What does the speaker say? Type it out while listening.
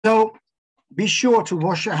Be sure to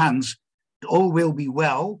wash your hands. All will be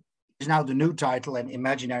well is now the new title, and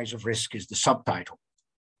Imaginaries of Risk is the subtitle.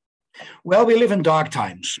 Well, we live in dark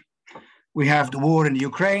times. We have the war in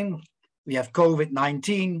Ukraine. We have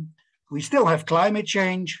COVID-19. We still have climate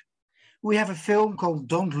change. We have a film called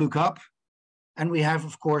Don't Look Up. And we have,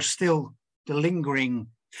 of course, still the lingering,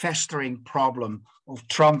 festering problem of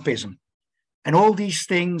Trumpism. And all these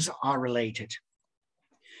things are related.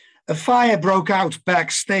 A fire broke out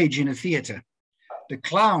backstage in a theater. The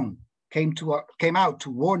clown came out to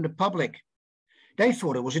warn the public. They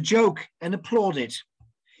thought it was a joke and applauded.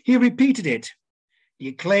 He repeated it. The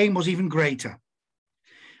acclaim was even greater.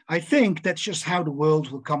 I think that's just how the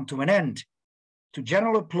world will come to an end, to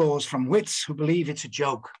general applause from wits who believe it's a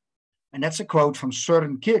joke. And that's a quote from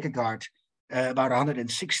Søren Kierkegaard about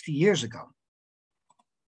 160 years ago.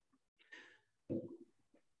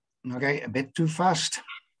 Okay, a bit too fast.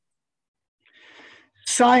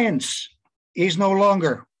 Science is no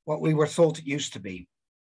longer what we were thought it used to be.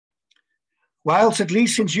 Whilst at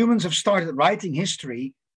least since humans have started writing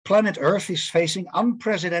history, planet Earth is facing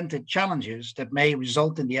unprecedented challenges that may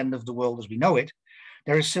result in the end of the world as we know it,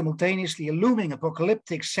 there is simultaneously a looming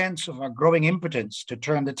apocalyptic sense of our growing impotence to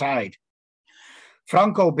turn the tide.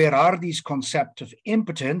 Franco Berardi's concept of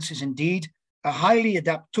impotence is indeed a highly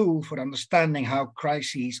adept tool for understanding how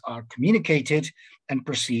crises are communicated and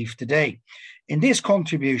perceived today. In this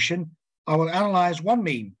contribution, I will analyze one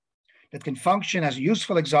meme that can function as a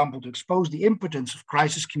useful example to expose the impotence of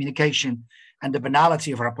crisis communication and the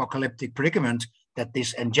banality of our apocalyptic predicament that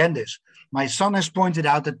this engenders. My son has pointed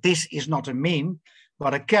out that this is not a meme,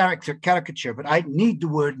 but a caricature, but I need the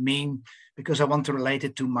word meme because I want to relate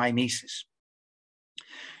it to mimesis.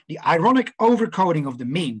 The ironic overcoding of the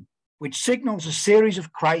meme, which signals a series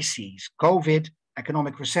of crises, COVID,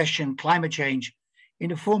 economic recession, climate change, in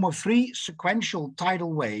the form of three sequential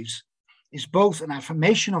tidal waves, is both an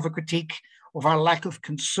affirmation of a critique of our lack of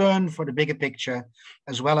concern for the bigger picture,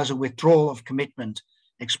 as well as a withdrawal of commitment,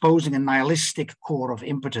 exposing a nihilistic core of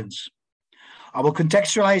impotence. I will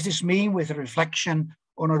contextualize this meme with a reflection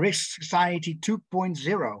on a risk society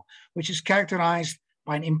 2.0, which is characterized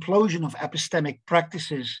by an implosion of epistemic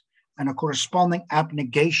practices and a corresponding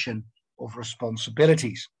abnegation of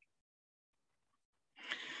responsibilities.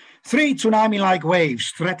 Three tsunami-like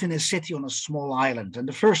waves threaten a city on a small island, and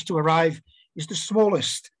the first to arrive is the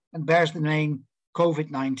smallest and bears the name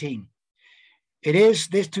COVID-19. It is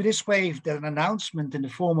to this wave that an announcement in the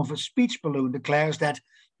form of a speech balloon declares that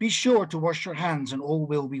be sure to wash your hands and all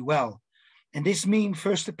will be well. And this meme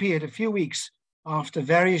first appeared a few weeks after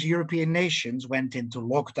various European nations went into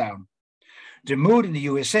lockdown. The mood in the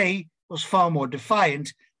USA was far more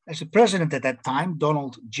defiant, as the president at that time,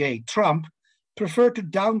 Donald J. Trump, preferred to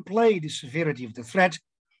downplay the severity of the threat,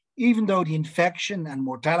 even though the infection and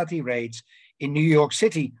mortality rates in New York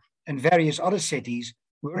City and various other cities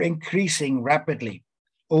were increasing rapidly.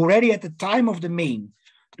 Already at the time of the meme,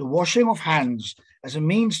 the washing of hands as a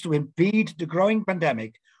means to impede the growing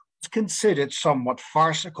pandemic was considered somewhat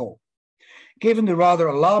farcical, given the rather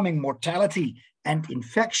alarming mortality and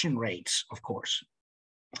infection rates, of course.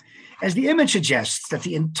 As the image suggests that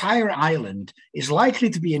the entire island is likely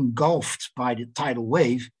to be engulfed by the tidal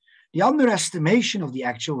wave, the underestimation of the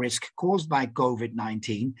actual risk caused by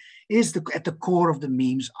COVID-19 is at the core of the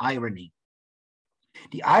meme's irony.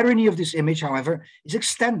 The irony of this image, however, is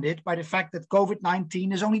extended by the fact that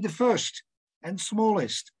COVID-19 is only the first and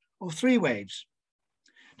smallest of three waves.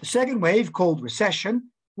 The second wave, called recession,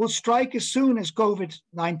 will strike as soon as COVID-19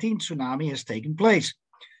 tsunami has taken place.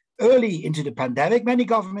 Early into the pandemic, many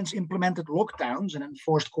governments implemented lockdowns and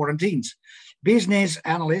enforced quarantines. Business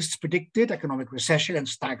analysts predicted economic recession and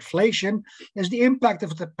stagflation, as the impact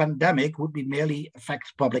of the pandemic would be merely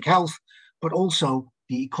affect public health, but also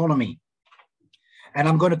the economy. And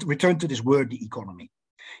I'm going to return to this word, the economy.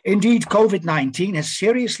 Indeed, COVID-19 has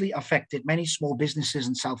seriously affected many small businesses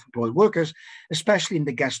and self-employed workers, especially in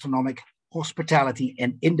the gastronomic, hospitality,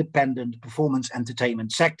 and independent performance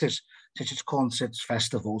entertainment sectors, such as concerts,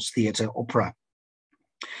 festivals, theatre, opera.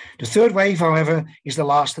 The third wave, however, is the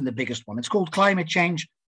last and the biggest one. It's called climate change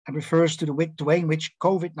and refers to the way in which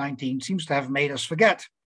COVID-19 seems to have made us forget.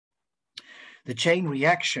 The chain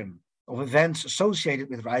reaction of events associated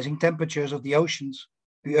with rising temperatures of the oceans,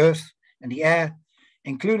 the earth, and the air,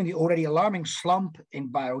 including the already alarming slump in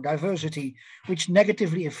biodiversity, which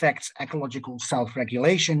negatively affects ecological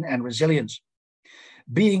self-regulation and resilience.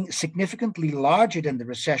 Being significantly larger than the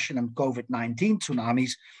recession and COVID-19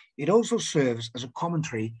 tsunamis, it also serves as a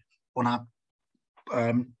commentary on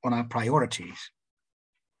our priorities.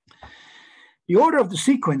 The order of the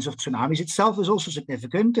sequence of tsunamis itself is also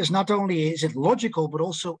significant, as not only is it logical, but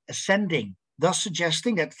also ascending thus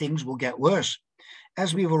suggesting that things will get worse,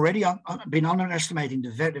 as we've already been underestimating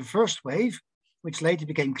the first wave, which later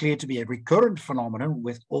became clear to be a recurrent phenomenon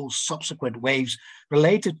with all subsequent waves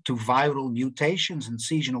related to viral mutations and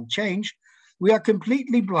seasonal change. We are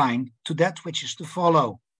completely blind to that which is to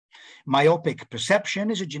follow. Myopic perception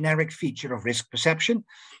is a generic feature of risk perception,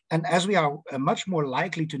 and as we are much more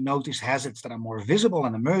likely to notice hazards that are more visible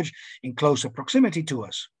and emerge in closer proximity to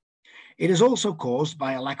us. It is also caused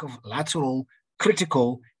by a lack of lateral,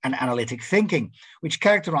 critical, and analytic thinking, which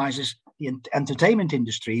characterizes the entertainment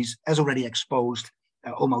industries as already exposed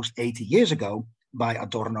almost 80 years ago by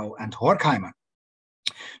Adorno and Horkheimer.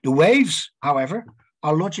 The waves, however,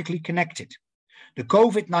 are logically connected. The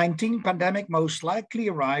COVID-19 pandemic most likely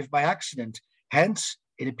arrived by accident, hence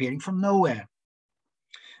it appearing from nowhere.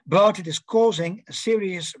 But it is causing a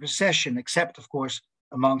serious recession, except, of course,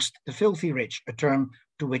 amongst the filthy rich, a term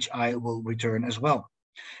to which I will return as well.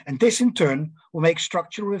 And this, in turn, will make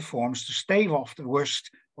structural reforms to stave off the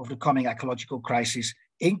worst of the coming ecological crisis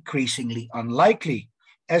increasingly unlikely,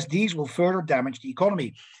 as these will further damage the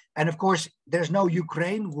economy. And of course, there's no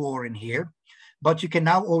Ukraine war in here, but you can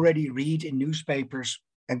now already read in newspapers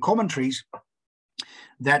and commentaries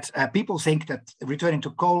that people think that returning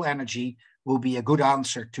to coal energy will be a good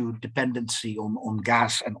answer to dependency on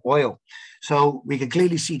gas and oil. So we can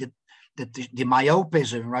clearly see that the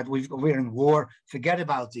myopism, right? We're in war, forget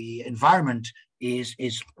about the environment,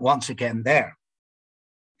 is once again there.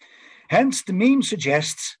 Hence, the meme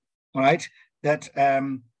suggests, right, that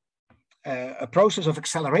a process of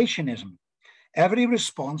accelerationism. Every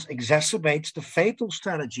response exacerbates the fatal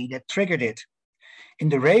strategy that triggered it. In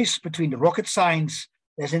the race between the rocket science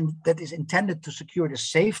that is intended to secure the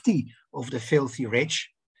safety of the filthy rich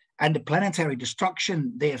and the planetary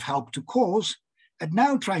destruction they have helped to cause, and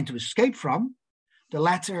now trying to escape from, the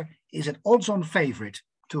latter is an odds-on favorite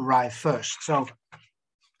to arrive first. So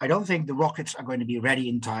I don't think the rockets are going to be ready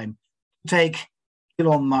in time to take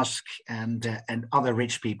Elon Musk and other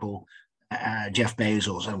rich people, Jeff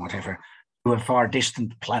Bezos and whatever, to a far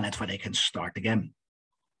distant planet where they can start again.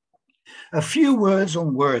 A few words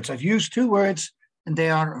on words. I've used two words, and they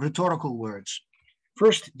are rhetorical words.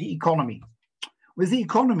 First, the economy. With the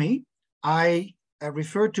economy, I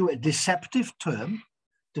refer to a deceptive term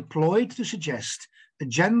deployed to suggest a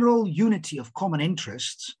general unity of common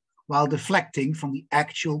interests while deflecting from the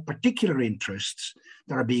actual particular interests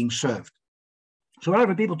that are being served. So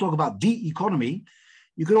whenever people talk about the economy,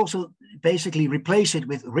 you could also basically replace it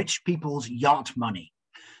with rich people's yacht money,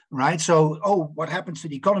 right? So, what happens to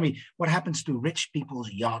the economy? What happens to rich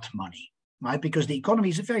people's yacht money, right? Because the economy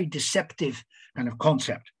is a very deceptive kind of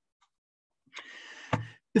concept.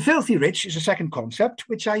 The filthy rich is a second concept,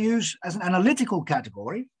 which I use as an analytical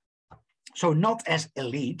category. So not as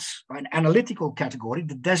elites, but an analytical category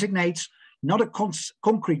that designates not a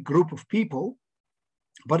concrete group of people,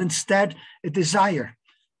 but instead a desire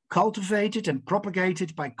cultivated and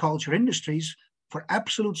propagated by culture industries for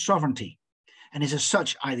absolute sovereignty, and is as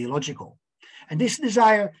such ideological. And this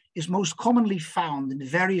desire is most commonly found in the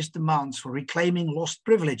various demands for reclaiming lost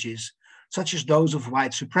privileges, such as those of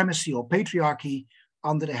white supremacy or patriarchy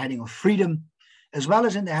under the heading of freedom, as well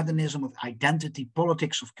as in the hedonism of identity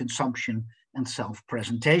politics of consumption and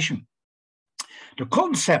self-presentation. The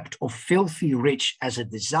concept of filthy rich as a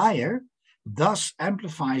desire thus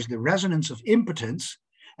amplifies the resonance of impotence,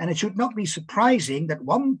 and it should not be surprising that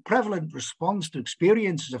one prevalent response to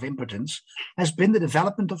experiences of impotence has been the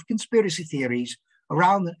development of conspiracy theories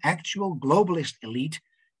around an actual globalist elite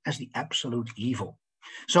as the absolute evil.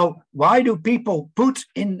 So why do people put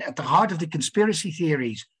in at the heart of the conspiracy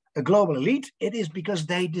theories a global elite? It is because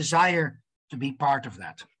they desire to be part of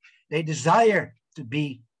that. They desire to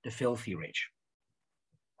be the filthy rich.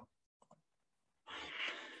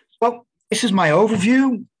 Well, this is my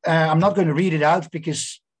overview. I'm not going to read it out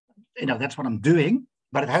because that's what I'm doing,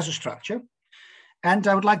 but it has a structure. And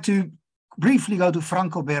I would like to briefly go to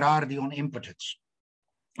Franco Berardi on impotence.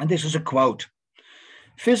 And this is a quote.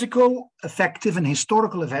 Physical, affective, and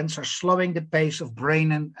historical events are slowing the pace of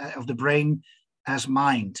the brain as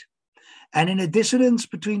mind. And in a dissonance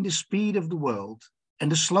between the speed of the world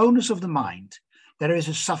and the slowness of the mind, there is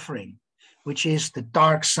a suffering, which is the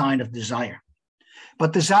dark side of desire.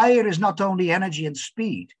 But desire is not only energy and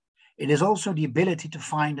speed, it is also the ability to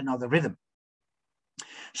find another rhythm.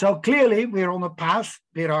 So clearly we're on a path,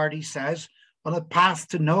 Berardi says, on a path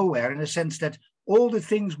to nowhere, in the sense that all the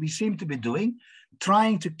things we seem to be doing,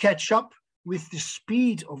 trying to catch up with the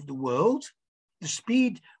speed of the world, the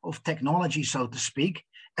speed of technology, so to speak,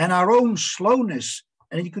 and our own slowness,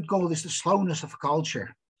 and you could call this the slowness of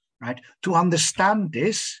culture, right? To understand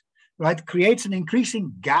this, right, creates an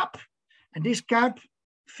increasing gap And this gap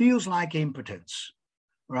feels like impotence,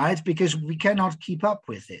 right? Because we cannot keep up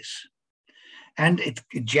with this. And it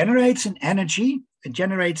generates an energy, it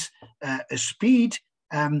generates a speed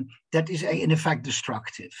that is in effect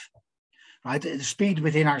destructive, right? The speed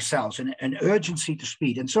within ourselves, an urgency to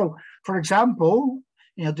speed. And so, for example,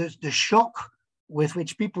 the shock with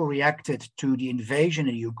which people reacted to the invasion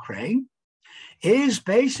in Ukraine is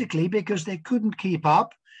basically because they couldn't keep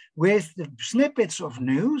up with the snippets of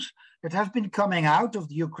news that have been coming out of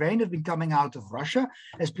the Ukraine, have been coming out of Russia,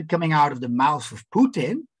 has been coming out of the mouth of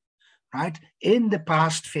Putin, right, in the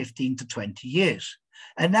past 15 to 20 years.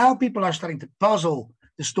 And now people are starting to puzzle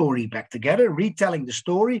the story back together, retelling the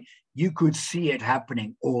story. You could see it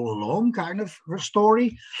happening all along, kind of a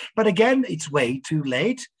story. But again, it's way too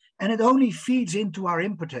late. And it only feeds into our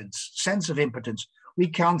impotence, sense of impotence. We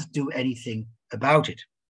can't do anything about it.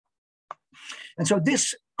 And so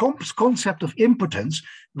this concept of impotence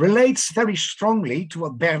relates very strongly to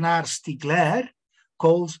what Bernard Stiegler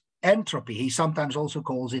calls entropy. He sometimes also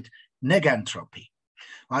calls it negentropy,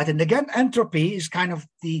 right? And negentropy is kind of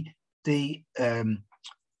the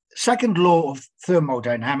second law of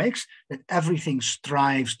thermodynamics, that everything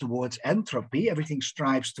strives towards entropy, everything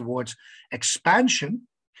strives towards expansion.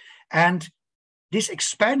 And this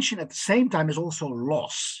expansion at the same time is also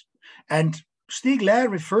loss. And Stiegler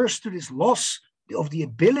refers to this loss of the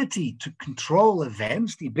ability to control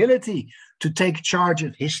events, the ability to take charge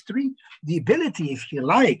of history, the ability, if you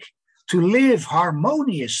like, to live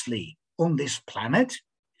harmoniously on this planet.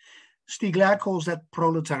 Stiegler calls that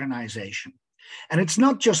proletarianization. And it's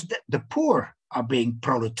not just that the poor are being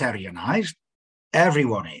proletarianized,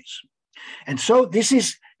 everyone is. And so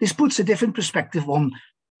this puts a different perspective on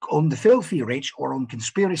the filthy rich or on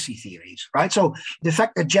conspiracy theories, right? So the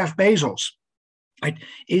fact that Jeff Bezos, right,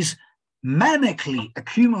 is manically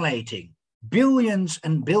accumulating billions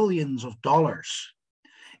and billions of dollars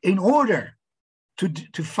in order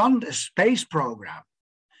to fund a space program,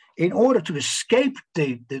 in order to escape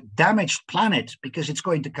the damaged planet because it's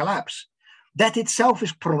going to collapse, that itself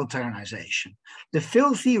is proletarianization. The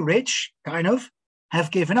filthy rich kind of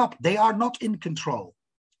have given up. They are not in control,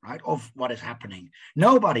 right, of what is happening.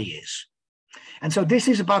 Nobody is. And so this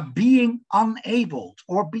is about being unable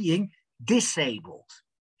or being disabled.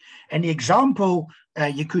 And the example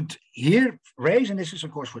you could here raise, and this is,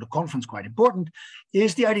 of course, for the conference quite important,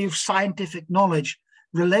 is the idea of scientific knowledge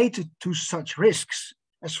related to such risks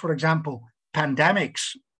as, for example,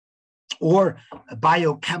 pandemics or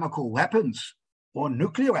biochemical weapons or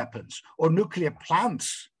nuclear weapons or nuclear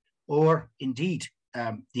plants or indeed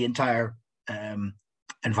the entire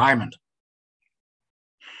environment.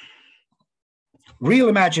 Real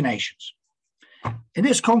imaginations. In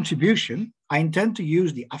this contribution, I intend to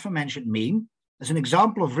use the aforementioned meme as an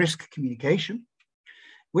example of risk communication,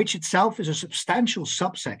 which itself is a substantial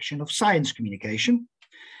subsection of science communication.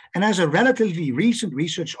 And as a relatively recent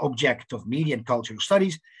research object of media and cultural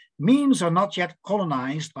studies, memes are not yet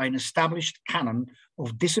colonized by an established canon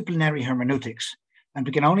of disciplinary hermeneutics, and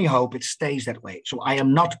we can only hope it stays that way. So I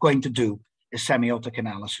am not going to do a semiotic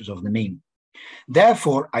analysis of the meme.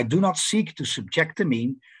 Therefore, I do not seek to subject the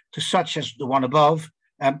meme to such as the one above,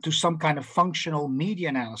 to some kind of functional media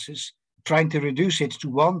analysis, trying to reduce it to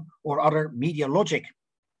one or other media logic.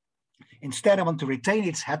 Instead, I want to retain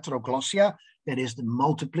its heteroglossia, that is the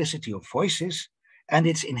multiplicity of voices, and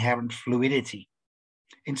its inherent fluidity.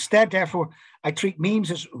 Instead, therefore, I treat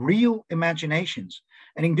memes as real imaginations.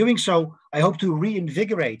 And in doing so, I hope to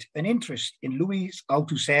reinvigorate an interest in Louis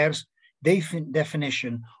Althusser's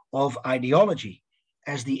definition of ideology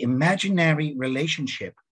as the imaginary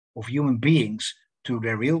relationship of human beings to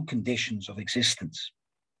their real conditions of existence.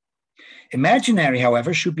 Imaginary,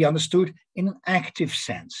 however, should be understood in an active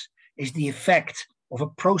sense, is the effect of a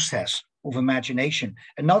process of imagination,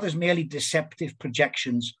 and not as merely deceptive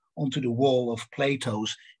projections onto the wall of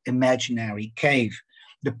Plato's imaginary cave.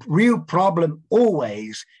 The real problem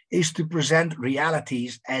always is to present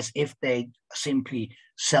realities as if they simply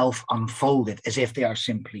self-unfolded, as if they are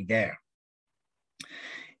simply there.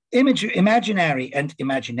 Imaginary and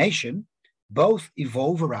imagination both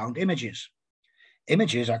evolve around images.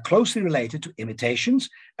 Images are closely related to imitations,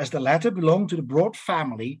 as the latter belong to the broad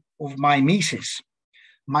family of mimesis.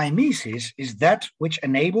 Mimesis is that which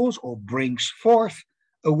enables or brings forth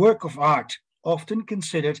a work of art, often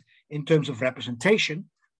considered in terms of representation,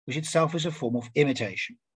 which itself is a form of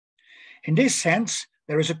imitation. In this sense,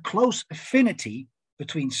 there is a close affinity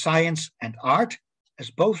between science and art,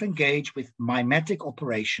 as both engage with mimetic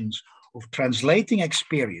operations of translating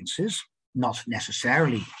experiences, not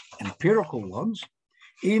necessarily empirical ones,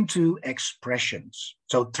 into expressions.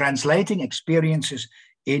 So translating experiences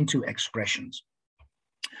into expressions.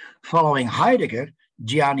 Following Heidegger,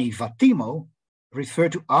 Gianni Vattimo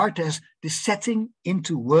referred to art as the setting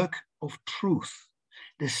into work of truth.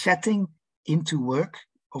 The setting into work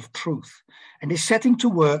of truth. And this setting to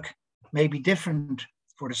work may be different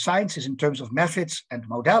for the sciences in terms of methods and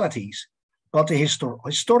modalities, but the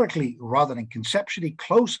historically rather than conceptually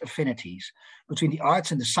close affinities between the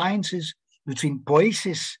arts and the sciences, between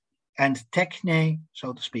poiesis and techne,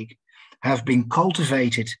 so to speak, have been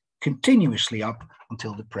cultivated continuously up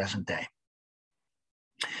until the present day.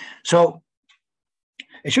 So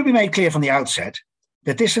it should be made clear from the outset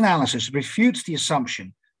that this analysis refutes the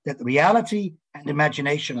assumption that reality and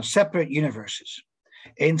imagination are separate universes.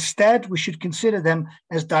 Instead, we should consider them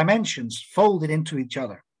as dimensions folded into each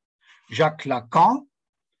other. Jacques Lacan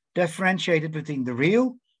differentiated between the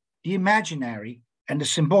real, the imaginary, and the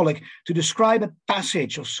symbolic to describe a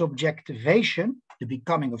passage of subjectivation, the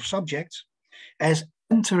becoming of subjects, as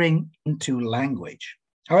entering into language.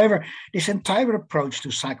 However, this entire approach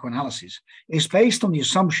to psychoanalysis is based on the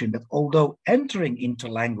assumption that although entering into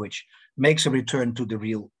language makes a return to the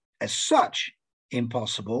real as such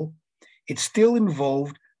impossible, it still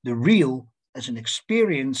involved the real as an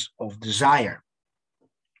experience of desire.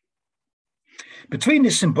 Between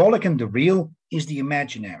the symbolic and the real is the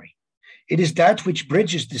imaginary. It is that which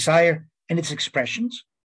bridges desire and its expressions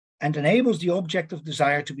and enables the object of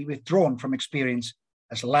desire to be withdrawn from experience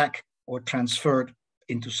as lack or transferred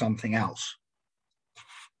into something else.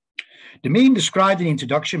 The meme described in the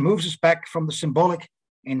introduction moves us back from the symbolic,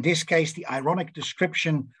 in this case the ironic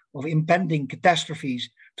description of impending catastrophes,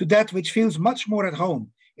 to that which feels much more at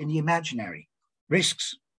home in the imaginary,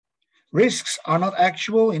 risks. Risks are not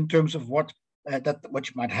actual in terms of what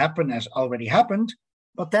might happen as already happened,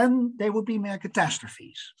 but then they would be mere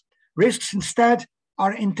catastrophes. Risks instead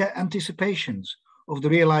are anticipations of the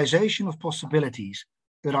realization of possibilities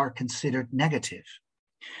that are considered negative.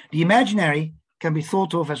 The imaginary can be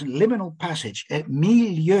thought of as a liminal passage, a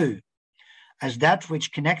milieu, as that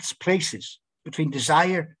which connects places between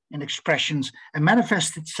desire and expressions and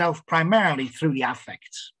manifests itself primarily through the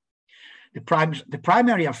affects. The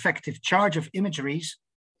primary affective charge of imaginaries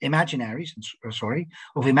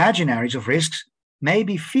of risks may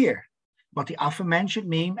be fear, but the aforementioned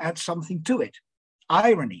meme adds something to it,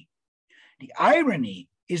 irony. The irony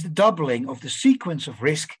is the doubling of the sequence of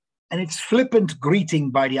risk and its flippant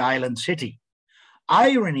greeting by the island city.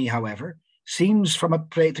 Irony, however, seems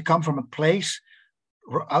to come from a place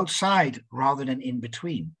outside rather than in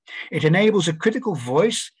between. It enables a critical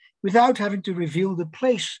voice without having to reveal the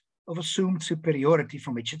place of assumed superiority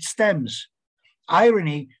from which it stems.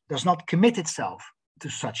 Irony does not commit itself to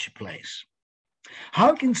such a place.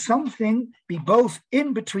 How can something be both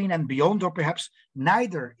in between and beyond, or perhaps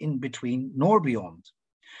neither in between nor beyond?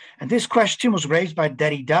 And this question was raised by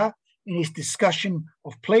Derrida in his discussion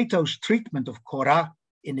of Plato's treatment of Cora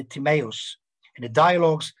in the Timaeus, in the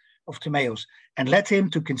dialogues of Timaeus, and led him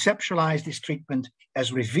to conceptualize this treatment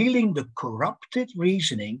as revealing the corrupted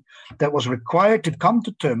reasoning that was required to come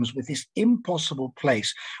to terms with this impossible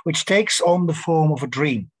place, which takes on the form of a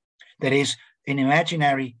dream, that is, an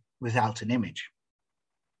imaginary without an image.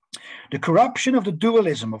 The corruption of the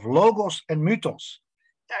dualism of logos and mythos.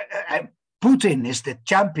 Putin is the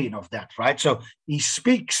champion of that, right? So he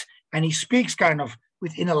speaks kind of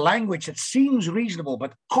within a language that seems reasonable,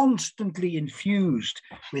 but constantly infused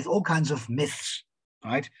with all kinds of myths,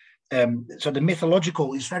 right? So the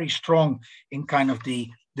mythological is very strong in kind of the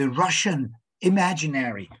Russian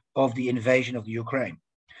imaginary of the invasion of the Ukraine.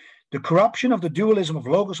 The corruption of the dualism of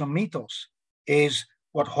logos and mythos is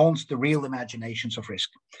what haunts the real imaginations of risk.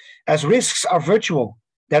 As risks are virtual,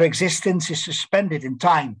 their existence is suspended in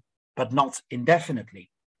time, but not indefinitely.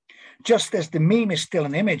 Just as the meme is still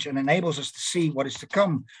an image and enables us to see what is to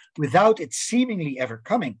come without it seemingly ever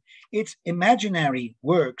coming, its imaginary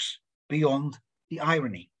works beyond the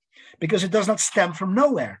irony, because it does not stem from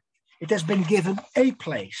nowhere. It has been given a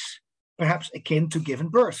place, perhaps akin to given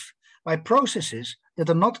birth, by processes that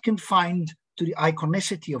are not confined to the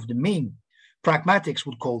iconicity of the meme. Pragmatics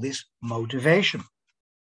would call this motivation.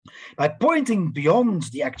 By pointing beyond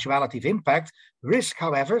the actuality of impact, risk,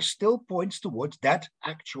 however, still points towards that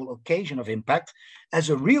actual occasion of impact as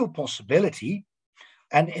a real possibility,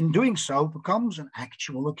 and in doing so becomes an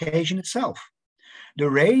actual occasion itself. The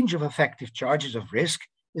range of effective charges of risk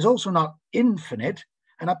is also not infinite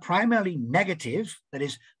and are primarily negative, that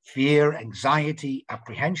is, fear, anxiety,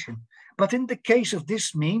 apprehension. But in the case of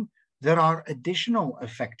this meme, there are additional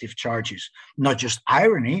effective charges, not just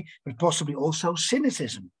irony, but possibly also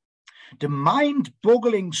cynicism. The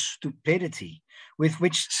mind-boggling stupidity with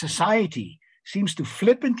which society seems to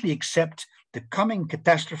flippantly accept the coming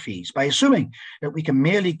catastrophes by assuming that we can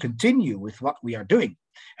merely continue with what we are doing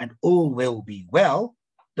and all will be well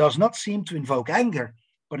does not seem to invoke anger,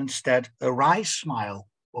 but instead a wry smile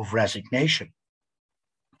of resignation.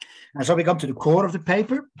 And so we come to the core of the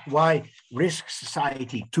paper, why Risk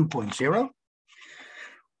Society 2.0.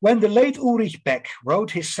 When the late Ulrich Beck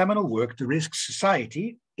wrote his seminal work, The Risk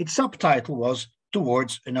Society, its subtitle was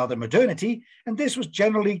Towards Another Modernity, and this was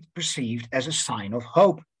generally perceived as a sign of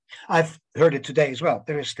hope. I've heard it today as well,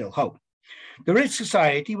 there is still hope. The Risk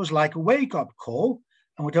Society was like a wake-up call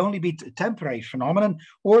and would only be a temporary phenomenon,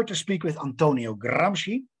 or to speak with Antonio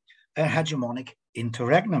Gramsci, a hegemonic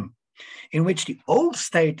interregnum, in which the old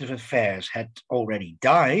state of affairs had already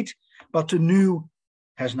died, but the new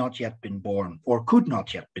has not yet been born, or could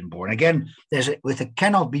not yet been born. Again, with a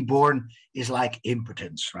cannot be born is like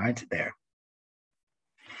impotence, right there.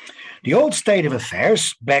 The old state of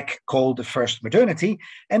affairs, Beck called the first modernity,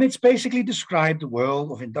 and it's basically described the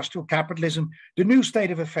world of industrial capitalism. The new state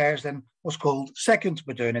of affairs then was called second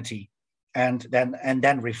modernity, and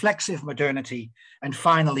then reflexive modernity, and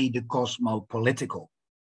finally the cosmopolitical.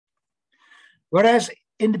 Whereas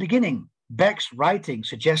in the beginning, Beck's writing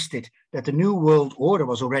suggested that the new world order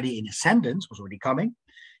was already in ascendance, was already coming,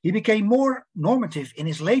 he became more normative in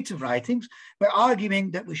his later writings by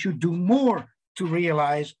arguing that we should do more to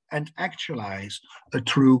realize and actualize a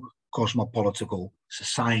true cosmopolitical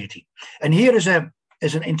society. And here is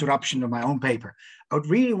an interruption of my own paper. I would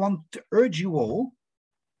really want to urge you all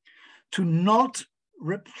to not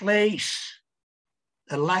replace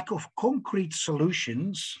a lack of concrete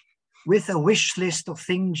solutions with a wish list of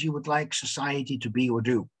things you would like society to be or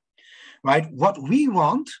do, right? What we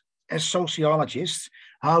want as sociologists,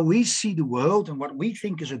 how we see the world and what we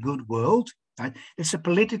think is a good world, right? It's a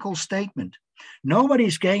political statement.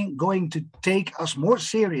 Nobody's going to take us more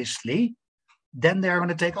seriously than they're going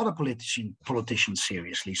to take other politicians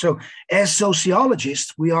seriously. So as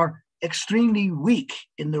sociologists, we are extremely weak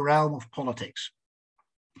in the realm of politics.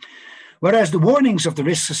 Whereas the warnings of the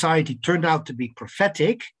Risk Society turned out to be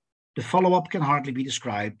prophetic, the follow-up can hardly be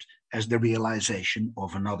described as the realization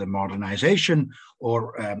of another modernization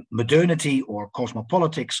or modernity or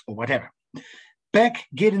cosmopolitics or whatever. Beck,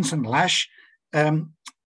 Giddens, and Lasch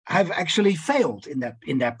have actually failed in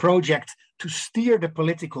that project to steer the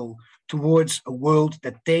political towards a world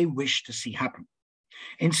that they wish to see happen.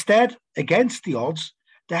 Instead, against the odds,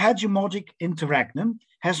 the hegemonic interregnum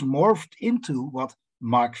has morphed into what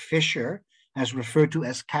Mark Fisher has referred to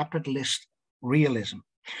as capitalist realism.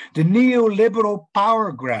 The neoliberal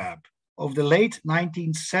power grab of the late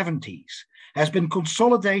 1970s has been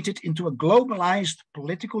consolidated into a globalized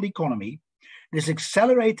political economy that is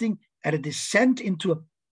accelerating at a descent into a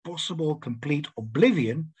possible complete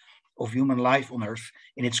oblivion of human life on Earth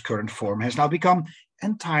in its current form has now become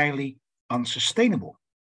entirely unsustainable.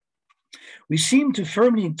 We seem to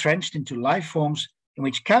firmly entrenched into life forms in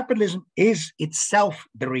which capitalism is itself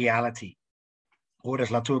the reality, or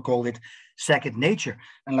as Latour called it, second nature.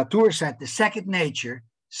 And Latour said the second nature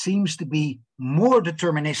seems to be more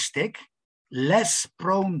deterministic, less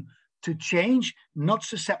prone to change, not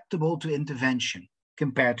susceptible to intervention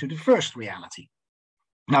compared to the first reality.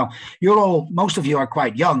 Now, most of you are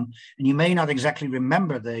quite young, and you may not exactly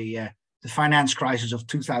remember the finance crisis of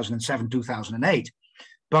 2007, 2008.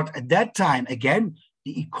 But at that time, again,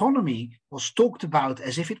 the economy was talked about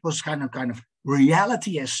as if it was kind of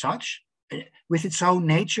reality as such, with its own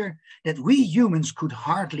nature, that we humans could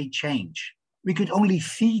hardly change. We could only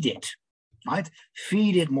feed it, right?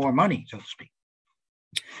 Feed it more money, so to speak.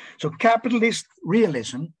 So capitalist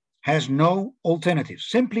realism has no alternatives,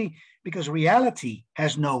 simply because reality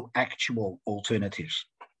has no actual alternatives.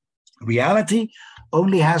 Reality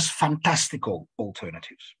only has fantastical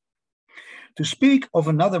alternatives. To speak of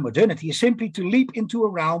another modernity is simply to leap into a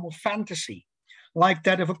realm of fantasy, like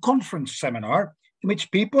that of a conference seminar, in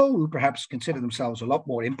which people who perhaps consider themselves a lot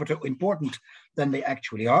more important than they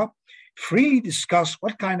actually are, freely discuss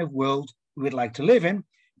what kind of world we would like to live in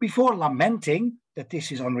before lamenting that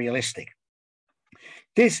this is unrealistic.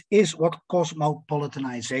 This is what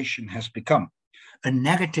cosmopolitanization has become, a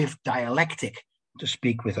negative dialectic, to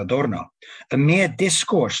speak with Adorno, a mere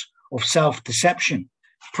discourse of self-deception,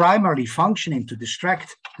 primarily functioning to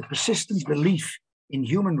distract the persistent belief in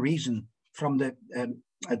human reason from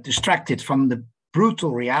distracted from the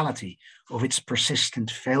brutal reality of its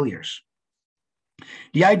persistent failures.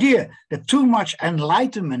 The idea that too much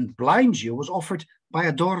enlightenment blinds you was offered by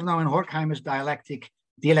Adorno and Horkheimer's Dialectik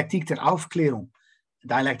der Aufklärung,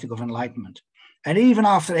 Dialectic of Enlightenment. And even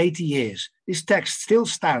after 80 years, this text still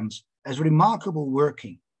stands as remarkable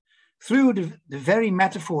working. Through the very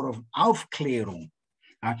metaphor of Aufklärung,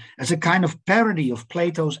 as a kind of parody of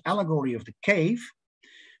Plato's allegory of the cave.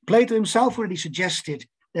 Plato himself already suggested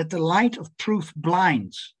that the light of truth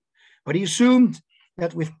blinds, but he assumed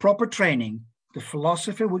that with proper training, the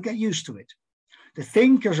philosopher would get used to it. The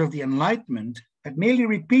thinkers of the Enlightenment had merely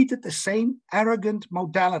repeated the same arrogant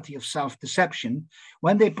modality of self-deception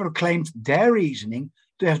when they proclaimed their reasoning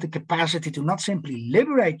to have the capacity to not simply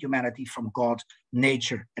liberate humanity from God,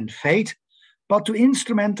 nature, and fate, but to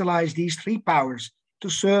instrumentalize these three powers to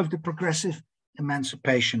serve the progressive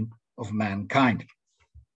emancipation of mankind.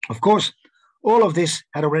 Of course, all of this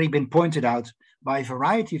had already been pointed out by a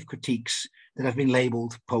variety of critiques that have been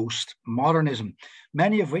labeled postmodernism,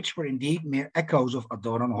 many of which were indeed mere echoes of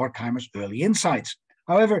Adorno and Horkheimer's early insights.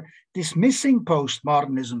 However, dismissing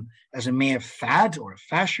postmodernism as a mere fad or a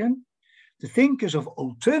fashion, the thinkers of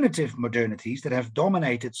alternative modernities that have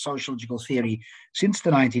dominated sociological theory since the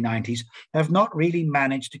 1990s have not really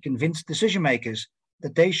managed to convince decision makers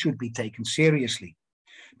that they should be taken seriously.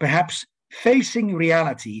 Perhaps facing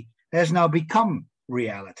reality has now become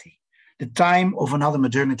reality. The time of another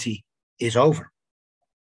modernity is over.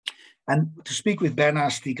 And to speak with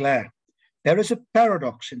Bernard Stiegler, there is a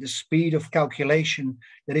paradox in the speed of calculation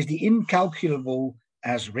that is the incalculable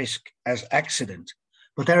as risk, as accident.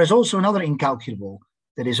 But there is also another incalculable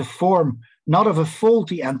that is a form not of a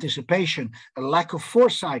faulty anticipation, a lack of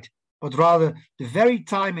foresight, but rather the very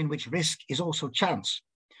time in which risk is also chance.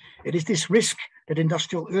 It is this risk that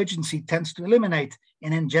industrial urgency tends to eliminate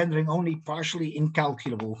in engendering only partially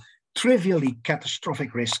incalculable, trivially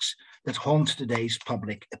catastrophic risks that haunt today's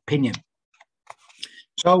public opinion.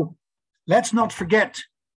 So let's not forget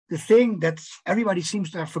the thing that everybody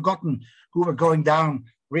seems to have forgotten who are going down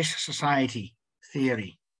risk society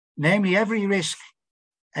theory. Namely, every risk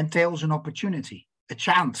entails an opportunity, a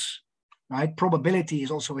chance, right? Probability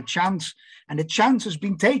is also a chance, and the chance has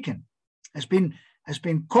been taken, has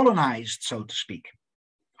been colonized, so to speak,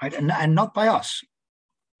 right? And not by us.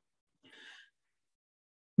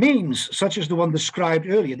 Memes, such as the one described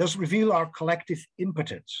earlier, thus reveal our collective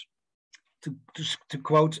impotence. To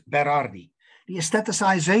quote Berardi, the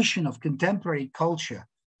aestheticization of contemporary culture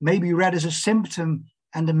may be read as a symptom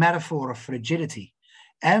and a metaphor of frigidity,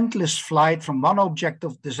 endless flight from one object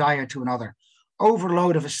of desire to another,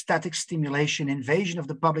 overload of aesthetic stimulation, invasion of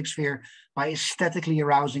the public sphere by aesthetically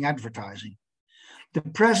arousing advertising. The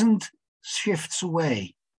present shifts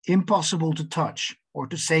away, impossible to touch or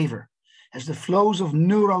to savor, as the flows of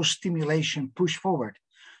neurostimulation push forward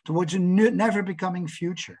towards a never becoming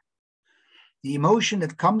future. The emotion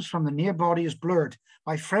that comes from the near body is blurred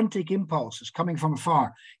by frantic impulses coming from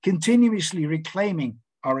afar, continuously reclaiming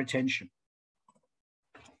our attention.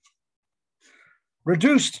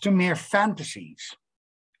 Reduced to mere fantasies,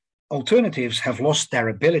 alternatives have lost their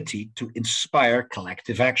ability to inspire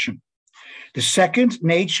collective action. The second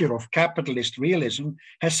nature of capitalist realism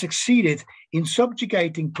has succeeded in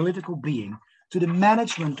subjugating political being to the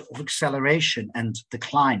management of acceleration and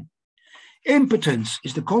decline. Impotence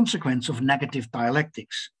is the consequence of negative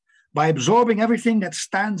dialectics. By absorbing everything that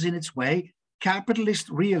stands in its way, capitalist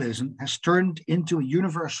realism has turned into a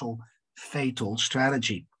universal, fatal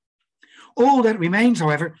strategy. All that remains,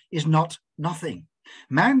 however, is not nothing.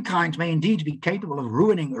 Mankind may indeed be capable of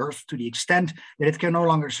ruining Earth to the extent that it can no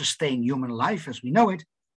longer sustain human life as we know it.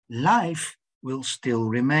 Life will still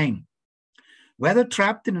remain. Whether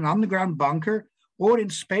trapped in an underground bunker or in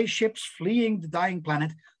spaceships fleeing the dying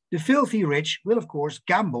planet, the filthy rich will, of course,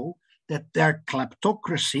 gamble that their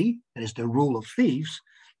kleptocracy, that is the rule of thieves,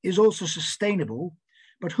 is also sustainable,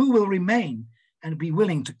 but who will remain and be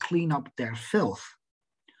willing to clean up their filth?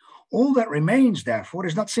 All that remains, therefore,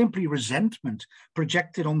 is not simply resentment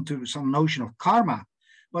projected onto some notion of karma,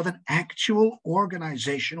 but an actual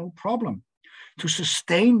organizational problem. To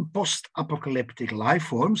sustain post-apocalyptic life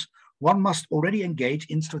forms, one must already engage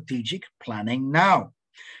in strategic planning now.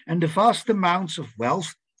 And the vast amounts of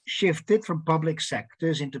wealth shifted from public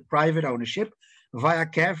sectors into private ownership via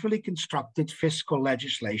carefully constructed fiscal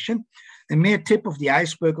legislation, a mere tip of the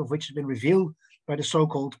iceberg of which has been revealed by the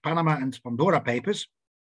so-called Panama and Pandora Papers,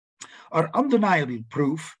 are undeniably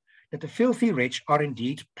proof that the filthy rich are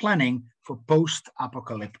indeed planning for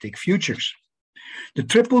post-apocalyptic futures. The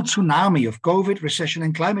triple tsunami of COVID, recession,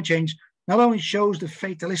 and climate change not only shows the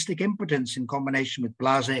fatalistic impotence in combination with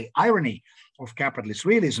blasé irony of capitalist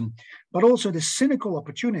realism, but also the cynical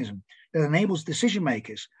opportunism that enables decision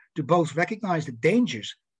makers to both recognize the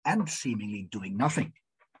dangers and seemingly doing nothing.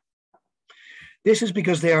 This is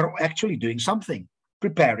because they are actually doing something,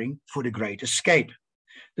 preparing for the great escape.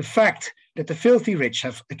 The fact that the filthy rich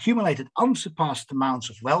have accumulated unsurpassed amounts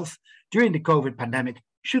of wealth during the COVID pandemic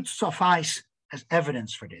should suffice as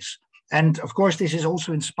evidence for this. And of course, this is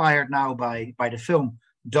also inspired now by the film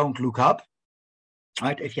Don't Look Up.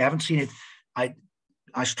 Right? If you haven't seen it,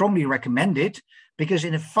 I strongly recommend it, because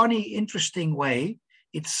in a funny, interesting way,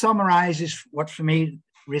 it summarizes what for me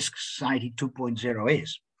Risk Society 2.0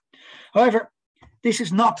 is. However, this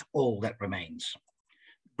is not all that remains.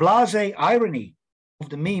 Blasé irony of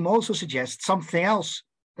the meme also suggests something else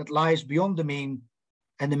that lies beyond the meme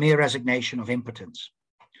and the mere resignation of impotence.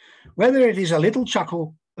 Whether it is a little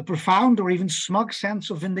chuckle, a profound or even smug sense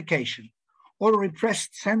of vindication, or a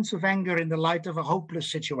repressed sense of anger in the light of a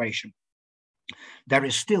hopeless situation, there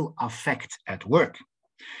is still affect at work.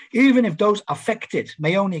 Even if those affected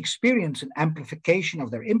may only experience an amplification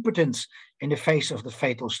of their impotence in the face of the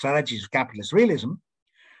fatal strategies of capitalist realism,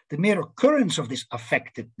 the mere occurrence of this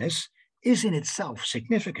affectedness is in itself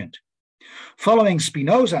significant. Following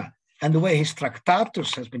Spinoza and the way his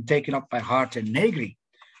Tractatus has been taken up by Hart and Negri,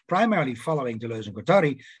 primarily following Deleuze and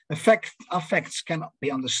Guattari, affects cannot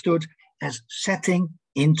be understood as setting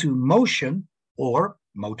into motion or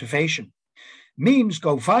motivation. Memes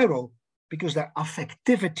go viral because their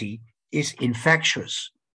affectivity is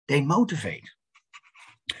infectious. They motivate.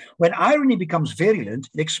 When irony becomes virulent,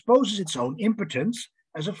 it exposes its own impotence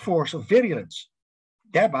as a force of virulence,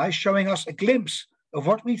 thereby showing us a glimpse of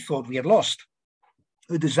what we thought we had lost,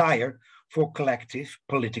 a desire for collective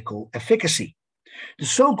political efficacy. The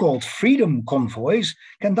so-called freedom convoys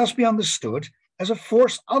can thus be understood as a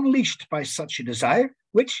force unleashed by such a desire,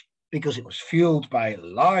 which, because it was fueled by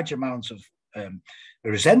large amounts of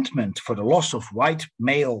resentment for the loss of white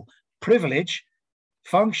male privilege,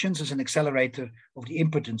 functions as an accelerator of the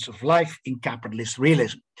impotence of life in capitalist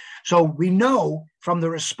realism. So we know from the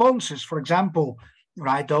responses, for example,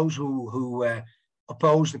 right, those who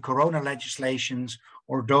oppose the corona legislations,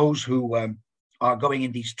 or those who are going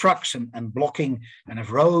in these trucks and blocking kind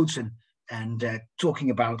of roads and talking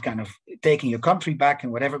about kind of taking your country back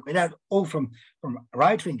and whatever, without all from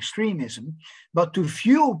right-wing extremism, but to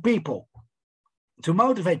fuel people, to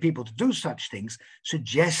motivate people to do such things,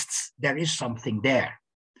 suggests there is something there.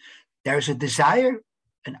 There's a desire,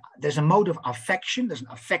 and there's a mode of affection, there's an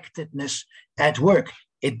affectedness at work.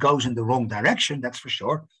 It goes in the wrong direction, that's for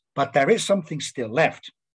sure, but there is something still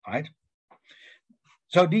left, right?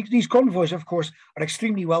 So these convoys, of course, are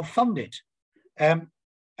extremely well funded. And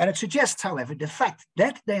it suggests, however, the fact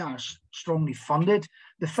that they are strongly funded,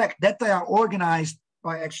 the fact that they are organized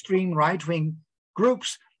by extreme right-wing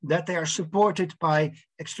groups, that they are supported by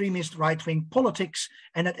extremist right-wing politics,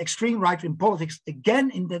 and that extreme right-wing politics, again,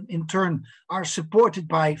 in turn, are supported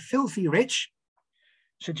by filthy rich,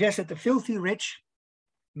 suggests that the filthy rich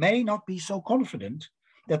may not be so confident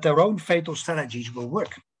that their own fatal strategies will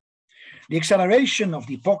work. The acceleration of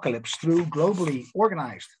the apocalypse through globally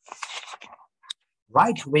organized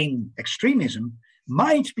right-wing extremism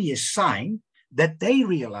might be a sign that they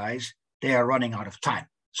realize they are running out of time.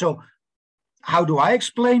 So how do I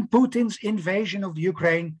explain Putin's invasion of the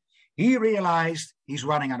Ukraine? He realized he's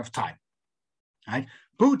running out of time. Right?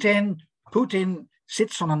 Putin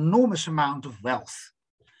sits on an enormous amount of wealth,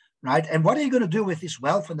 right? And what are you going to do with this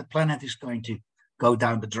wealth when the planet is going to go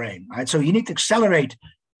down the drain, right? So you need to accelerate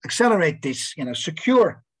this,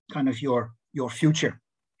 secure kind of your future.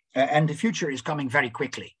 And the future is coming very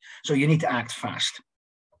quickly. So you need to act fast.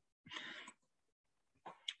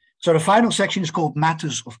 So the final section is called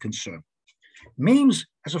Matters of Concern. Memes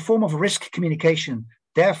as a form of risk communication,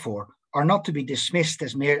 therefore, are not to be dismissed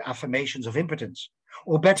as mere affirmations of impotence.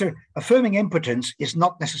 Or better, affirming impotence is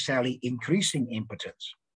not necessarily increasing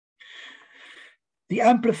impotence. The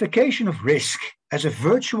amplification of risk as a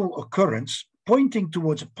virtual occurrence pointing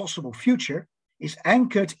towards a possible future is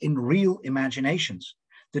anchored in real imaginations.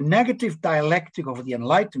 The negative dialectic of the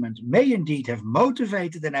Enlightenment may indeed have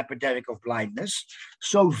motivated an epidemic of blindness,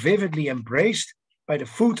 so vividly embraced by the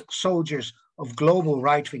foot soldiers of global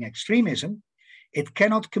right-wing extremism. It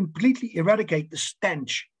cannot completely eradicate the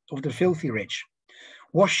stench of the filthy rich.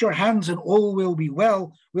 Wash your hands and all will be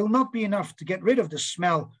well will not be enough to get rid of the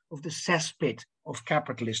smell of the cesspit of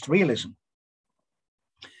capitalist realism.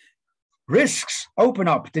 Risks open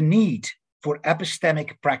up the need for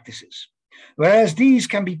epistemic practices. Whereas these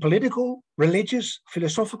can be political, religious,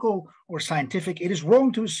 philosophical, or scientific, it is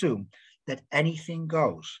wrong to assume that anything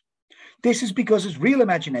goes. This is because as real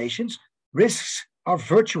imaginations, risks are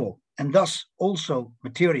virtual and thus also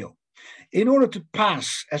material. In order to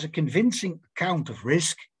pass as a convincing account of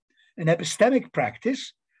risk, an epistemic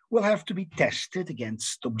practice will have to be tested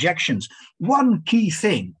against objections. One key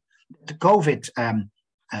thing the COVID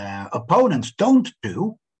opponents don't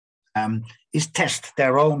do is test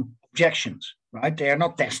their own objections, right? They are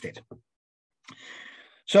not tested.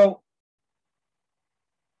 So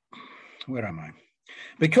Where am I?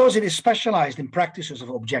 Because it is specialized in practices of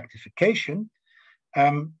objectification,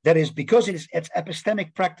 that is, because its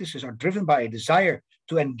epistemic practices are driven by a desire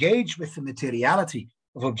to engage with the materiality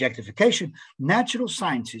of objectification, natural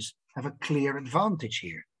sciences have a clear advantage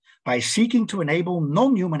here. By seeking to enable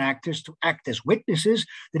non-human actors to act as witnesses,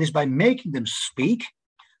 that is, by making them speak,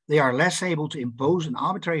 they are less able to impose an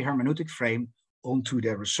arbitrary hermeneutic frame onto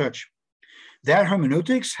their research. Their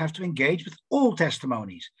hermeneutics have to engage with all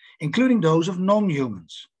testimonies, including those of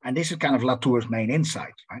non-humans. And this is kind of Latour's main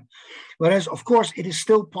insight, right? Whereas, of course, it is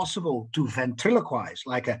still possible to ventriloquize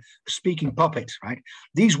like a speaking puppet, right?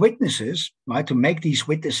 These witnesses, right, to make these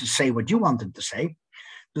witnesses say what you want them to say,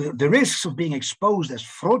 the risks of being exposed as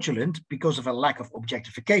fraudulent because of a lack of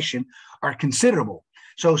objectification are considerable.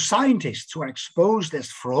 So scientists who are exposed as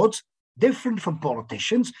frauds, different from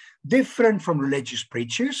politicians, different from religious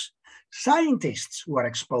preachers, scientists who are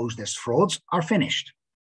exposed as frauds are finished.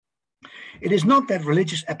 It is not that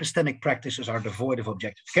religious epistemic practices are devoid of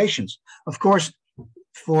objectifications. Of course,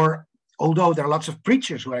 although there are lots of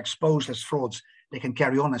preachers who are exposed as frauds, they can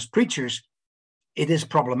carry on as preachers, it is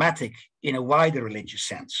problematic in a wider religious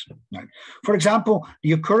sense. Right? For example,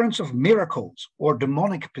 the occurrence of miracles or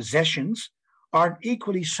demonic possessions are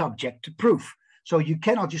equally subject to proof. So you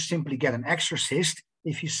cannot just simply get an exorcist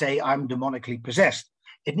if you say, I'm demonically possessed.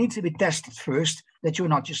 It needs to be tested first that you're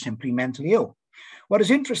not just simply mentally ill. What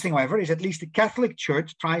is interesting, however, is at least the Catholic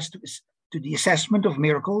Church tries to the assessment of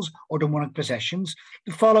miracles or demonic possessions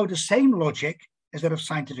to follow the same logic as that of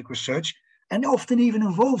scientific research, and often even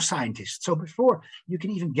involve scientists. So before you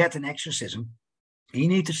can even get an exorcism, you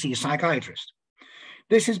need to see a psychiatrist.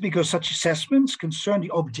 This is because such assessments concern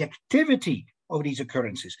the objectivity of these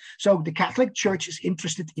occurrences. So the Catholic Church is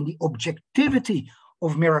interested in the objectivity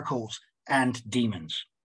of miracles and demons,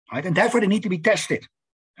 right? And therefore they need to be tested.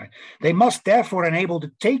 Right? They must therefore enable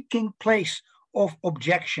the taking place of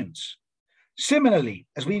objections. Similarly,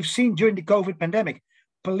 as we've seen during the COVID pandemic,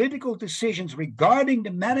 political decisions regarding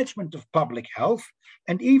the management of public health,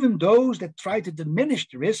 and even those that try to diminish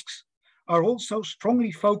the risks, are also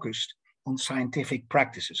strongly focused on scientific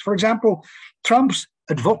practices. For example, Trump's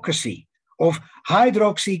advocacy of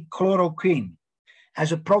hydroxychloroquine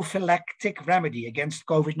as a prophylactic remedy against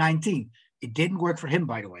COVID-19. It didn't work for him,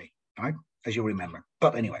 by the way, right? As you remember.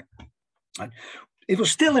 But anyway, right? It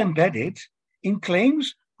was still embedded in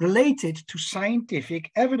claims related to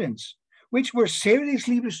scientific evidence, which were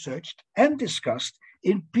seriously researched and discussed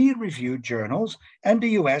in peer-reviewed journals and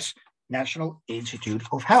the US National Institute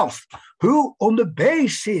of Health, who, on the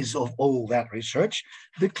basis of all that research,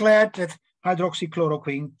 declared that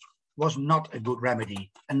hydroxychloroquine was not a good remedy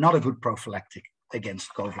and not a good prophylactic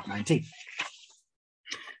against COVID-19.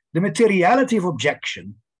 The materiality of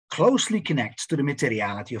objection closely connects to the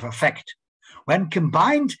materiality of affect. When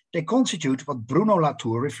combined, they constitute what Bruno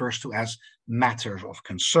Latour refers to as matters of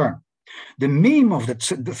concern. The meme of the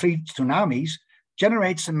three tsunamis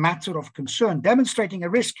generates a matter of concern, demonstrating a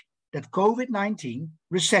risk that COVID-19,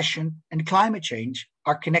 recession, and climate change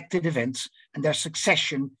are connected events and their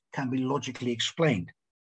succession can be logically explained.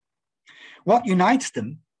 What unites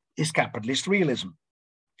them is capitalist realism.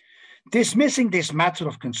 Dismissing this matter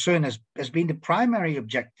of concern has been the primary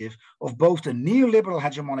objective of both the neoliberal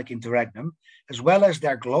hegemonic interregnum as well as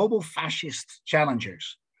their global fascist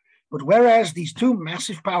challengers. But whereas these two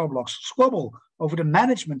massive power blocks squabble over the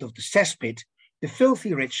management of the cesspit, the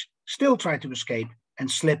filthy rich still try to escape and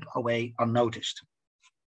slip away unnoticed.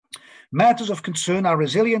 Matters of concern are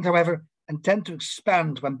resilient, however, and tend to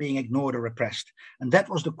expand when being ignored or repressed. And that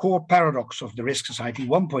was the core paradox of the Risk Society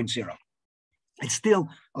 1.0. It's still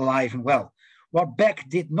alive and well. What Beck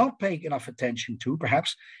did not pay enough attention to,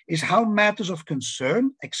 perhaps, is how matters of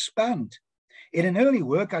concern expand. In an early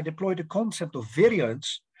work, I deployed the concept of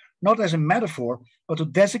virulence, not as a metaphor, but to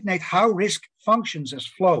designate how risk functions as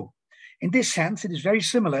flow. In this sense, it is very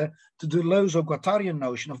similar to the Deleuze-Guattarian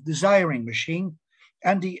notion of desiring machine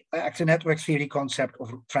and the actor network theory concept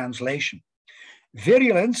of translation.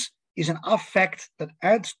 Virulence is an affect that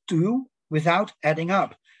adds to without adding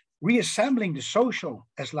up. Reassembling the social,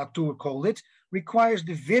 as Latour called it, requires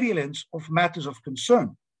the virulence of matters of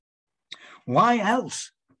concern. Why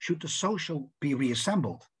else should the social be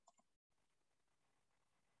reassembled?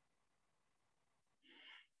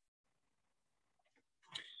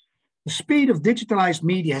 The speed of digitalized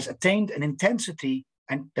media has attained an intensity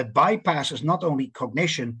and that bypasses not only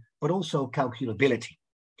cognition, but also calculability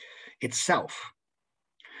itself.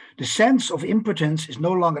 The sense of impotence is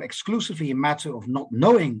no longer exclusively a matter of not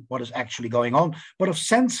knowing what is actually going on, but of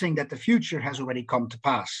sensing that the future has already come to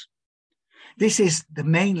pass. This is the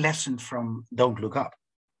main lesson from Don't Look Up.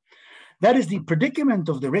 That is the predicament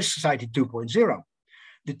of the risk society 2.0.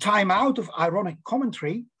 The time out of ironic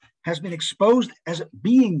commentary has been exposed as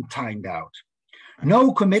being timed out.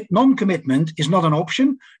 Non-commitment is not an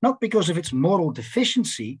option, not because of its moral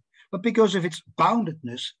deficiency, but because of its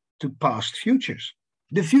boundedness to past futures.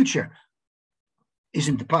 The future is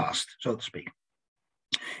in the past, so to speak.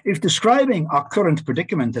 If describing our current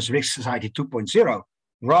predicament as risk society 2.0,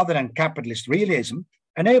 rather than capitalist realism,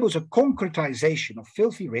 enables a concretization of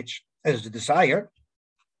filthy rich as the desire,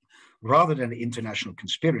 rather than the international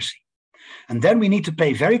conspiracy. And then we need to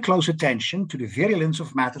pay very close attention to the virulence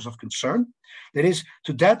of matters of concern, that is,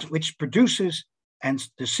 to that which produces and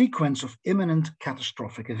the sequence of imminent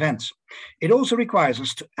catastrophic events. It also requires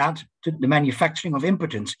us to add to the manufacturing of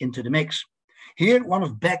impotence into the mix. Here, one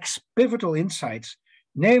of Beck's pivotal insights,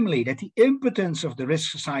 namely that the impotence of the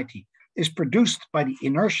risk society is produced by the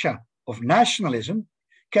inertia of nationalism,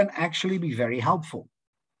 can actually be very helpful.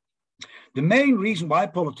 The main reason why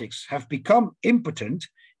politics have become impotent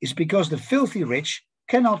is because the filthy rich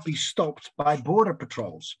cannot be stopped by border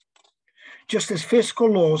patrols. Just as fiscal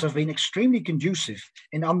laws have been extremely conducive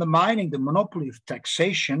in undermining the monopoly of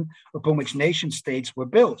taxation upon which nation states were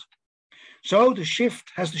built, so the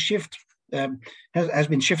shift has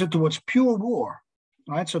been shifted towards pure war.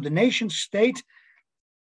 Right? So the nation state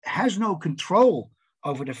has no control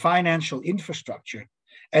over the financial infrastructure,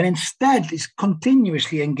 and instead is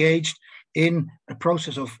continuously engaged in a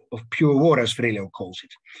process of pure war, as Vrelo calls it.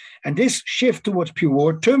 And this shift towards pure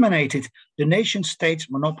war terminated the nation state's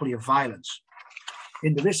monopoly of violence.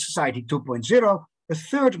 In the Risk Society 2.0, a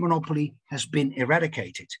third monopoly has been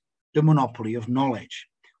eradicated, the monopoly of knowledge,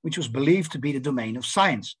 which was believed to be the domain of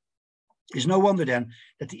science. It is no wonder then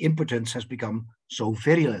that the impotence has become so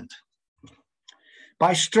virulent.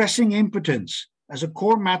 By stressing impotence as a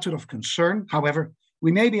core matter of concern, however,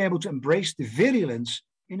 we may be able to embrace the virulence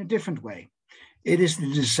in a different way. It is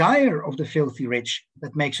the desire of the filthy rich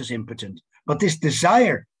that makes us impotent, but this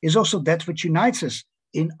desire is also that which unites us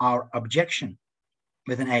in our objection,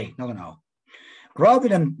 with an A, not an O. Rather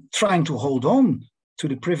than trying to hold on to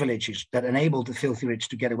the privileges that enable the filthy rich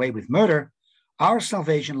to get away with murder, our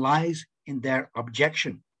salvation lies in their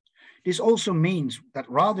objection. This also means that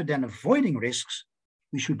rather than avoiding risks,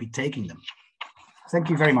 we should be taking them. Thank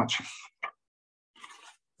you very much.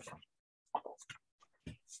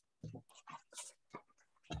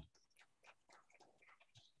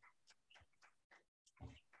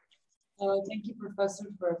 Thank you, Professor,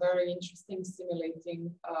 for a very interesting,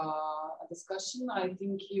 stimulating discussion. I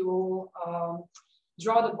think you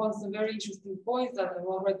draw upon some very interesting points that have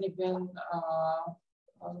already been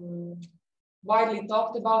widely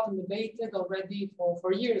talked about and debated already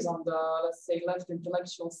for years on the, let's say, left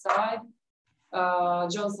intellectual side.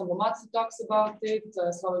 John Sambomatsu talks about it,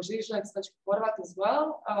 sociologije as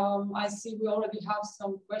well. I see we already have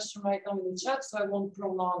some question right now in the chat, so I won't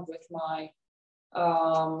prolong with my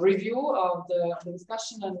review of the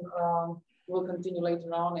discussion, and we'll continue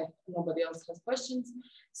later on if nobody else has questions.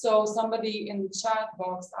 So somebody in the chat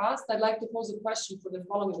box asked, I'd like to pose a question for the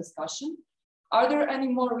following discussion. Are there any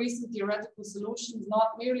more recent theoretical solutions,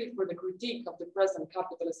 not merely for the critique of the present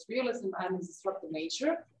capitalist realism and its destructive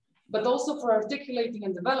nature, but also for articulating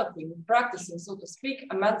and developing, practicing, so to speak,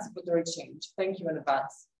 emancipatory change? Thank you in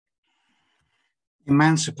advance.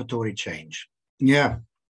 Emancipatory change. Yeah.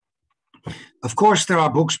 Of course, there are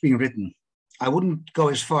books being written. I wouldn't go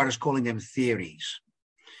as far as calling them theories.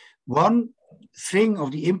 One thing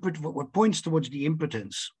of the input, what points towards the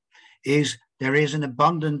impotence, is there is an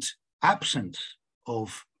abundant absence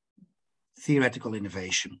of theoretical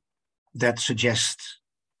innovation that suggests,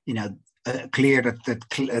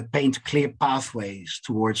 paint clear pathways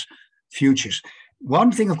towards futures.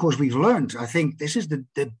 One thing, of course, we've learned, I think this is the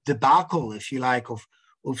debacle, if you like, of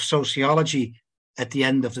sociology at the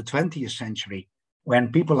end of the 20th century,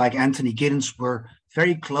 when people like Anthony Giddens were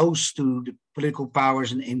very close to the political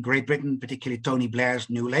powers in Great Britain, particularly Tony Blair's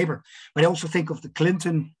New Labour. But I also think of the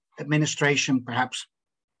Clinton administration, perhaps.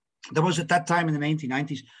 There was at that time in the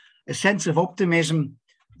 1990s a sense of optimism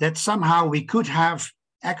that somehow we could have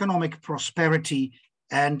economic prosperity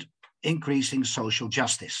and increasing social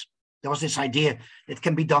justice. There was this idea that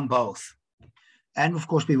can be done both. And of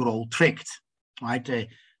course, we were all tricked, right?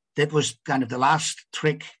 That was kind of the last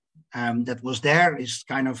trick that was there, is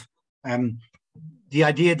kind of the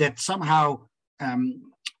idea that somehow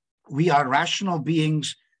we are rational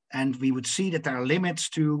beings and we would see that there are limits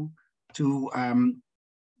to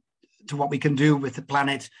what we can do with the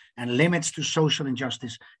planet and limits to social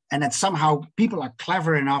injustice, and that somehow people are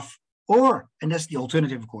clever enough, or, and that's the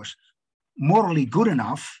alternative, of course, morally good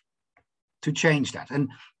enough to change that. And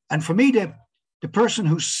for me, the person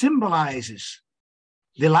who symbolizes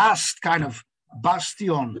the last kind of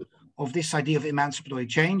bastion of this idea of emancipatory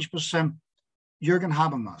change was Jürgen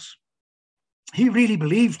Habermas. He really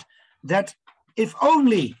believed that if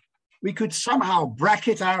only we could somehow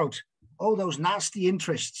bracket out all those nasty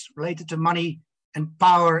interests related to money and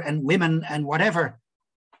power and women and whatever,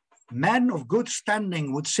 men of good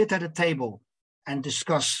standing would sit at a table and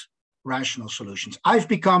discuss rational solutions. I've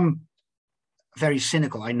become very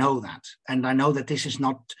cynical, I know that. And I know that this is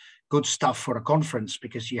not good stuff for a conference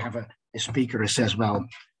because you have a speaker who says, well,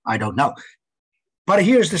 I don't know. But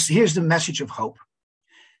here's the message of hope.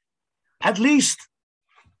 At least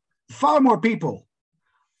far more people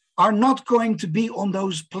are not going to be on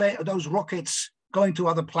those rockets going to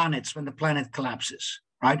other planets when the planet collapses,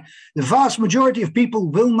 right? The vast majority of people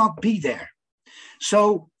will not be there.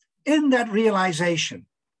 So in that realization,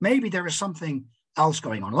 maybe there is something else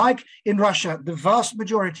going on. Like in Russia, the vast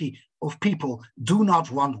majority of people do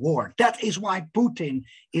not want war. That is why Putin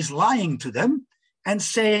is lying to them and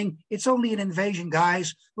saying, it's only an invasion,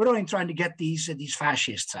 guys. We're only trying to get these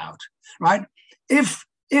fascists out, right? If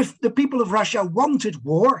the people of Russia wanted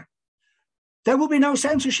war, there will be no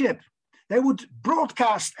censorship. They would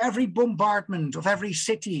broadcast every bombardment of every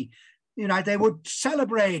city. You know, they would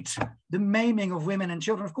celebrate the maiming of women and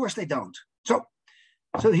children. Of course they don't. So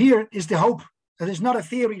here is the hope. That is not a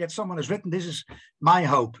theory that someone has written. This is my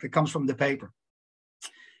hope. It comes from the paper.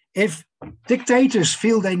 If dictators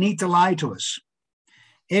feel they need to lie to us,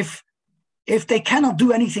 if they cannot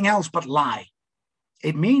do anything else but lie,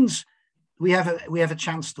 it means we have a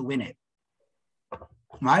chance to win it,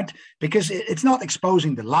 right? Because it's not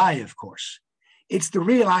exposing the lie, of course. It's to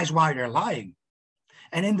realize why they're lying.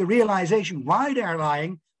 And in the realization why they're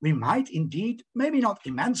lying, we might indeed, maybe not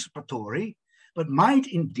emancipatory, but might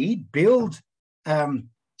indeed build a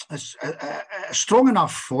strong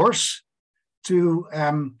enough force to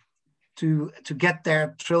get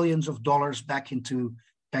their trillions of dollars back into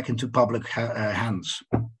public hands.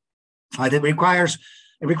 It requires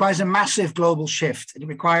a massive global shift. It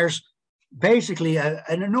requires basically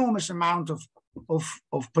an enormous amount of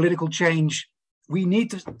political change. We need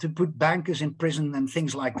to put bankers in prison and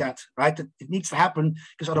things like that, right? It needs to happen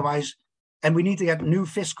because otherwise, and we need to get new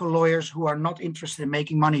fiscal lawyers who are not interested in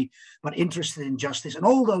making money, but interested in justice and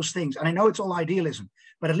all those things. And I know it's all idealism,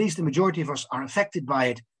 but at least the majority of us are affected by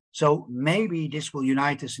it. So maybe this will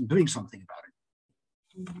unite us in doing something about it.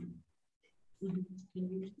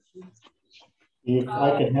 If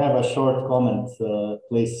I can have a short comment,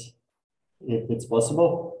 please, if it's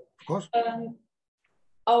possible. Of course.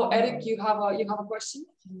 Eric, you have a question?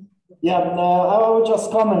 Yeah, I will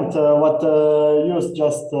just comment what Joost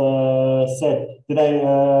just said. Did I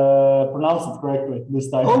pronounce it correctly this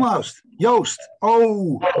time? Almost. Joost.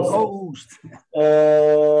 Joost.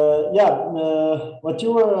 What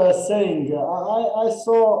you were saying, I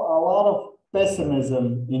saw a lot of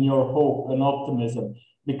pessimism in your hope and optimism,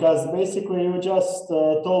 because basically you just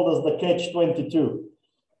told us the catch-22.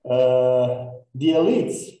 The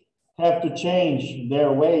elites have to change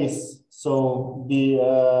their ways so the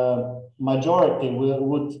majority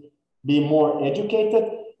would be more educated.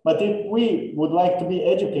 But if we would like to be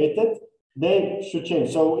educated, they should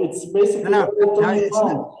change. So it's basically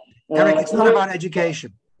Eric, it's not about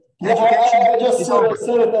education. I just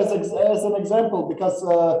said it as an example because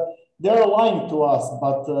they're lying to us.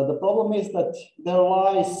 But the problem is that their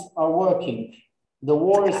lies are working. The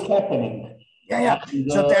war is happening. Yeah.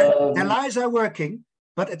 So their lies are working,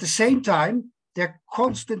 but at the same time, they're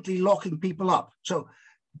constantly locking people up. So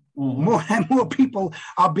more and more people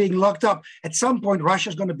are being locked up. At some point,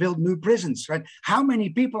 Russia's going to build new prisons, right? How many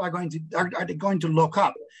people are they going to lock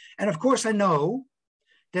up? And of course, I know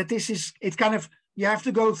that it's kind of, you have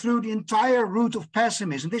to go through the entire route of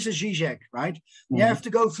pessimism. This is Zizek, right? You have to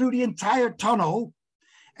go through the entire tunnel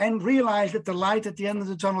and realize that the light at the end of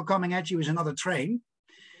the tunnel coming at you is another train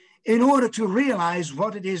in order to realize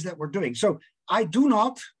what it is that we're doing. So I do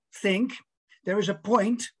not think there is a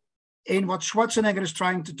point in what Schwarzenegger is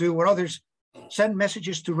trying to do where others send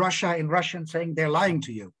messages to Russia in Russian saying they're lying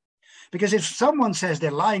to you. Because if someone says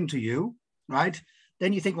they're lying to you, right,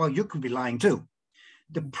 then you think, well, you could be lying too.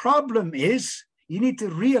 The problem is you need to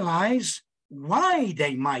realize why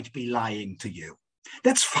they might be lying to you.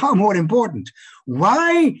 That's far more important.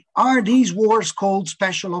 Why are these wars called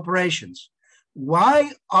special operations?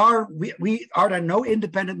 Why are there no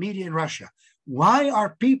independent media in Russia? Why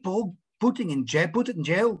are people put in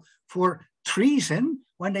jail for treason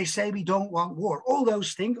when they say we don't want war? All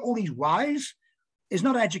those things, all these whys, is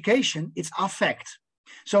not education, it's affect.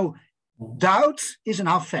 So doubt is an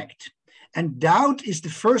affect. And doubt is the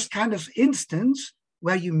first kind of instance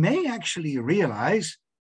where you may actually realize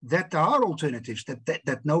that there are alternatives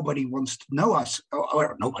that nobody wants to know us,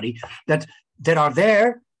 or nobody, that are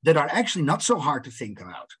there, that are actually not so hard to think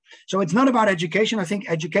about. So it's not about education. I think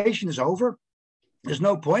education is over. There's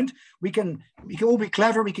no point. We can all be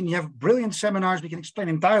clever. We can have brilliant seminars. We can explain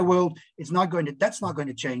the entire world. That's not going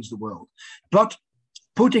to change the world. But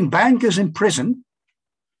putting bankers in prison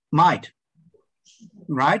might,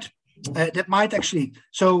 right? That might actually.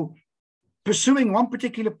 So pursuing one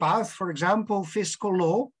particular path, for example, fiscal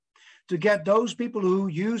law, to get those people who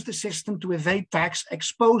use the system to evade tax,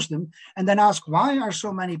 expose them, and then ask, why are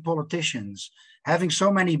so many politicians having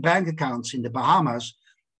so many bank accounts in the Bahamas?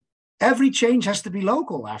 Every change has to be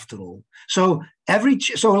local, after all. So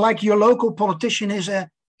like your local politician is a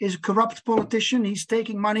corrupt politician. He's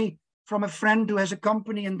taking money from a friend who has a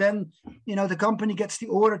company, and then the company gets the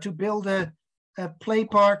order to build a play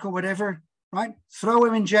park or whatever, right? Throw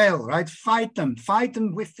him in jail, right? Fight them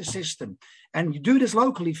with the system. And you do this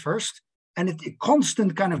locally first, and it's a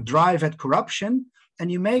constant kind of drive at corruption,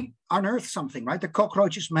 and you may unearth something, right? The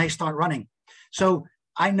cockroaches may start running. So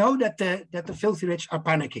I know that the filthy rich are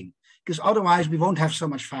panicking, because otherwise we won't have so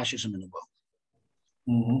much fascism in the world.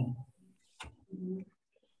 Mm-hmm.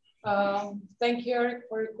 Thank you, Eric,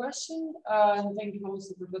 for your question. And thank you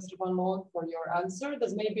also, Professor Van Loon, for your answer.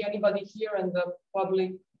 Does maybe anybody here in the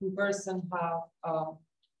public in person have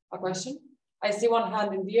a question? I see one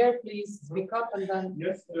hand in the air. Please speak up and then.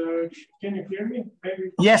 Yes, can you hear me?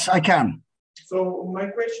 Maybe. Yes, I can. So my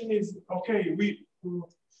question is, okay,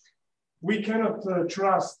 we cannot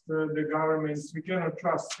trust the governments, we cannot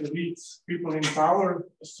trust elites, people in power.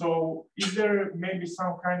 So is there maybe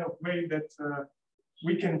some kind of way that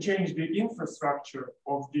we can change the infrastructure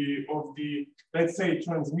of the let's say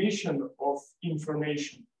transmission of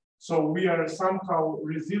information, so we are somehow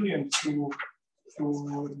resilient to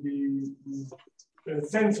the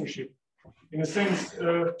censorship? In a sense,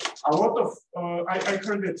 a lot of I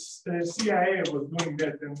heard that CIA was doing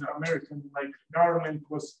that, and the American government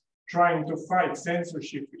was trying to fight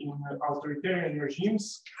censorship in authoritarian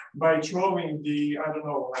regimes by throwing the, I don't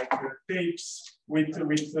know, tapes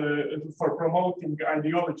for promoting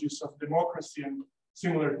ideologies of democracy and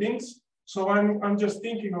similar things. So I'm just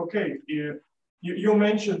thinking, okay, you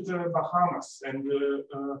mentioned Bahamas, and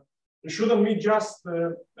shouldn't we just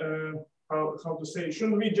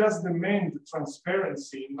shouldn't we just demand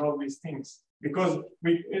transparency in all these things? Because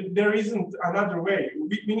there isn't another way.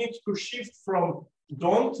 We need to shift from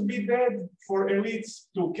don't be bad for elites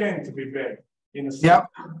to can't be bad, in a sense. Yeah,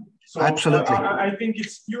 so absolutely. I think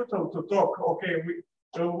it's futile to talk, okay,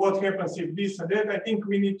 what happens if this and that. I think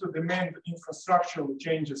we need to demand infrastructural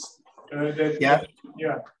changes.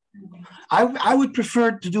 I would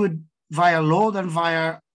prefer to do it via law than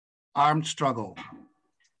via armed struggle.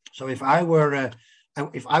 So if I were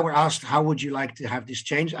asked, how would you like to have this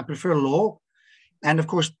change? I prefer law. And of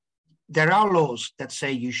course, there are laws that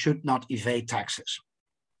say you should not evade taxes.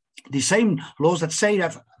 The same laws that say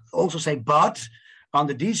that also say, but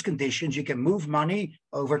under these conditions, you can move money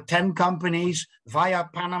over 10 companies via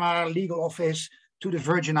Panama legal office to the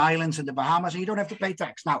Virgin Islands and the Bahamas, and you don't have to pay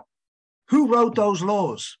tax. Now, who wrote those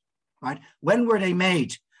laws, right? When were they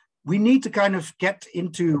made? We need to kind of get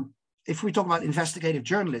into, if we talk about investigative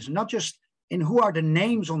journalism, not just in who are the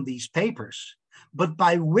names on these papers, but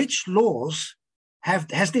by which laws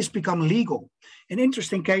has this become legal. An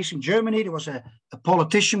interesting case in Germany, there was a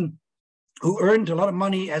politician who earned a lot of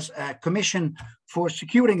money as a commission for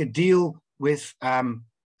securing a deal with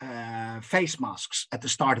face masks at the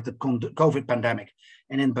start of the COVID pandemic.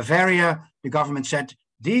 And in Bavaria, the government said,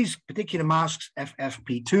 these particular masks,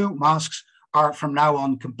 FFP2 masks, are from now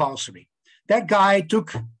on compulsory. That guy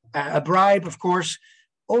took a bribe, of course,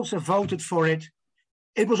 also voted for it.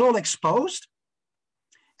 It was all exposed.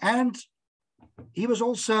 And he was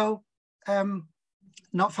also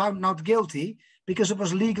not found not guilty because it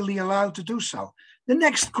was legally allowed to do so. The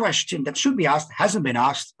next question that should be asked, hasn't been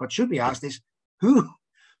asked, but should be asked is, who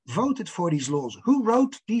voted for these laws? Who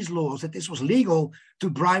wrote these laws that this was legal to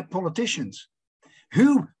bribe politicians?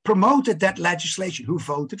 Who promoted that legislation? Who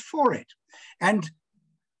voted for it? And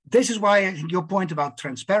this is why I think your point about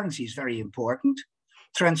transparency is very important.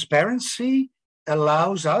 Transparency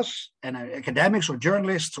allows us, and academics or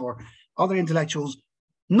journalists or other intellectuals,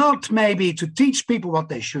 not maybe to teach people what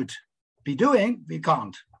they should be doing, we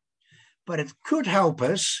can't, but it could help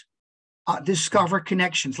us discover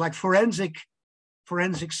connections, like forensic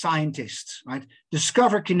scientists, right?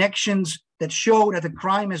 Discover connections that show that a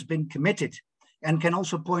crime has been committed and can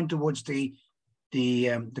also point towards the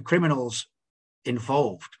criminals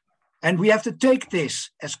involved. And we have to take this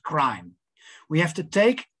as crime. We have to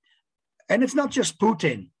take And it's not just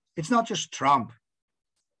Putin, it's not just Trump.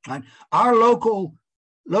 Right? Our local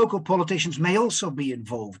politicians may also be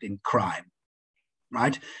involved in crime,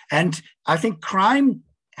 right? And I think crime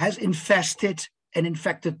has infested and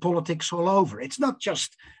infected politics all over. It's not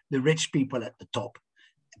just the rich people at the top.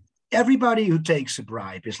 Everybody who takes a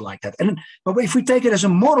bribe is like that. But if we take it as a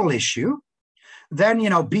moral issue, then, you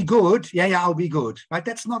know, be good. Yeah, I'll be good. Right?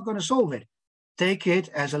 That's not going to solve it. Take it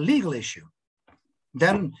as a legal issue.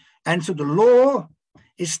 Then, and so the law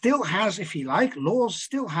still has, if you like, laws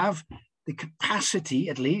still have the capacity,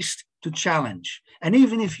 at least, to challenge. And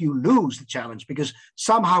even if you lose the challenge, because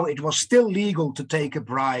somehow it was still legal to take a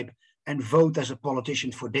bribe and vote as a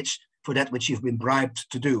politician for that which you've been bribed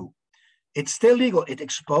to do, it's still legal. It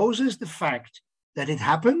exposes the fact that it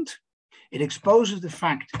happened. It exposes the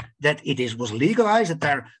fact that was legalized, that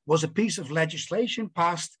there was a piece of legislation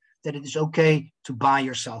passed, that it is okay to buy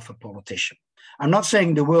yourself a politician. I'm not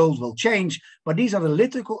saying the world will change, but these are the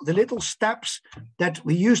little steps that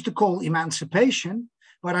we used to call emancipation,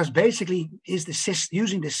 but as basically is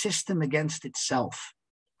using the system against itself.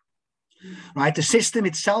 Right? The system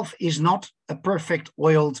itself is not a perfect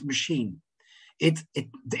oiled machine.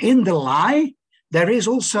 In the lie, there is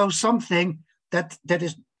also something that they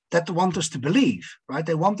want us to believe, right?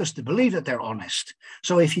 They want us to believe that they're honest.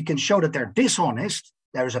 So if you can show that they're dishonest,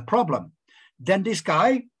 there is a problem. Then this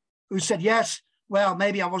guy who said, yes, well,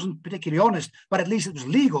 maybe I wasn't particularly honest, but at least it was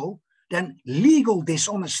legal, then legal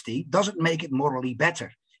dishonesty doesn't make it morally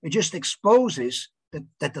better. It just exposes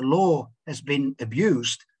that the law has been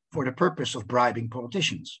abused for the purpose of bribing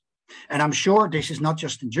politicians. And I'm sure this is not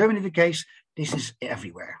just in Germany the case, this is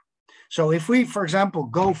everywhere. So if we, for example,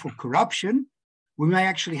 go for corruption, we may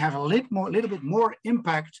actually have a little bit more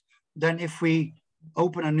impact than if we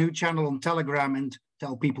open a new channel on Telegram and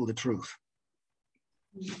tell people the truth.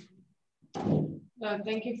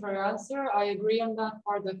 Thank you for your answer. I agree on that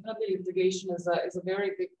part. Definitely litigation is a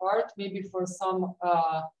very big part, maybe for some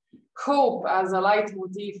hope as a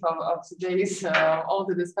leitmotif of today's all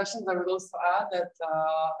the discussions. I would also add that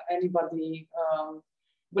anybody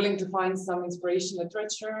willing to find some inspiration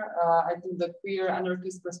literature, I think the queer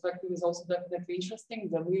anarchist perspective is also definitely interesting,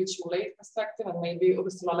 the mutual aid perspective, and maybe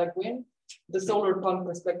Ursula Le Guin, the solar punk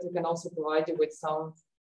perspective can also provide you with some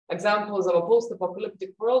examples of a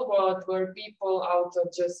post-apocalyptic world where people out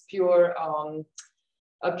of just pure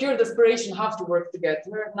desperation have to work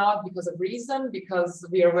together, not because of reason, because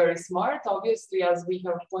we are very smart. Obviously, as we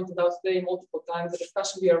have pointed out today multiple times,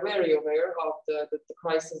 especially we are very aware of the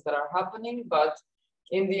crises that are happening, but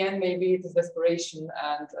in the end, maybe it is desperation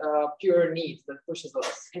and pure need that pushes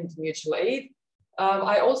us into mutual aid.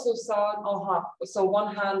 I also saw, so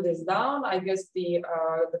one hand is down. I guess the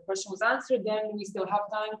question was answered. Then we still have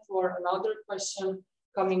time for another question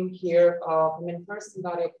coming here from in person.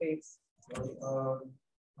 Daria, please. I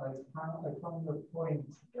found the point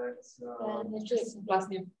that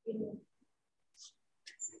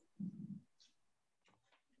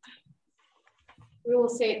we will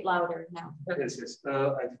say it louder now. Yes.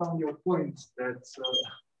 I found your point that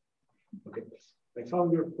I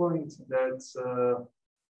found your point that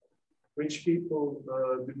rich people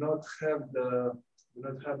do not have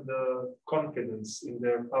the confidence in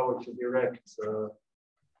their power to direct,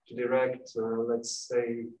 let's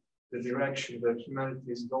say, the direction that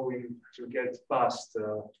humanity is going to get past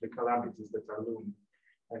the calamities that are looming.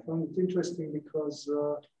 I found it interesting because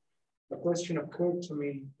a question occurred to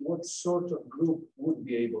me: what sort of group would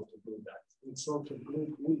be able to do that? What sort of group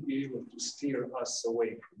would be able to steer us away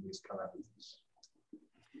from these calamities?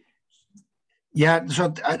 Yeah, so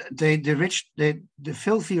the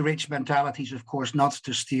filthy rich mentality is, of course, not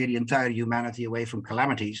to steer the entire humanity away from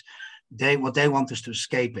calamities. What they want is to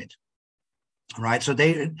escape it, right? So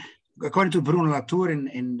according to Bruno Latour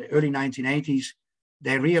in the early 1980s,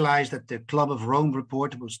 they realized that the Club of Rome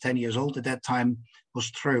report, that was 10 years old at that time, was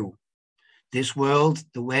true. This world,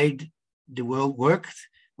 the way the world worked,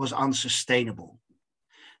 was unsustainable.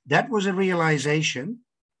 That was a realization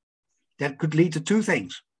that could lead to two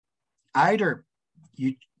things. Either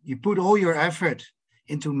you put all your effort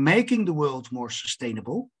into making the world more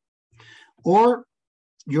sustainable, or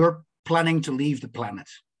you're planning to leave the planet.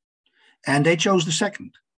 And they chose the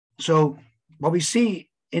second. So what we see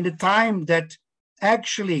in the time that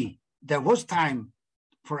actually there was time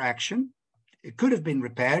for action, it could have been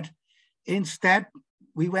repaired. Instead,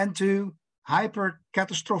 we went to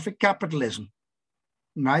hyper-catastrophic capitalism,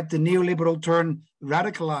 right? The neoliberal turn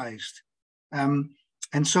radicalized.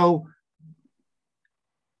 And so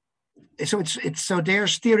they're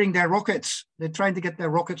steering their rockets. They're trying to get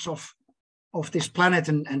their rockets off this planet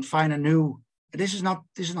and find a new. This is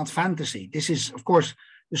not fantasy. This is, of course,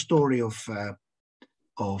 the story of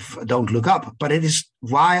Don't Look Up, but it is,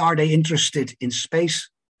 why are they interested in space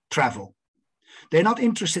travel? They're not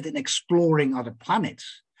interested in exploring other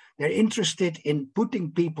planets. They're interested in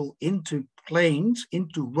putting people into planes,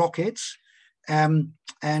 into rockets, and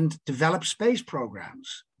develop space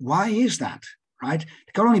programs. Why is that, right?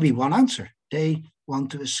 There can only be one answer. They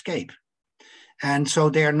want to escape. And so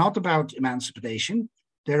they are not about emancipation.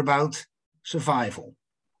 They're about survival.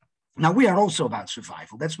 Now, we are also about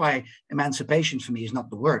survival. That's why emancipation for me is not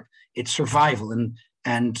the word. It's survival.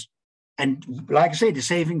 And like I say, the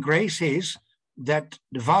saving grace is that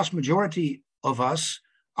the vast majority of us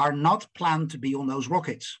are not planned to be on those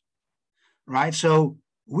rockets, right? So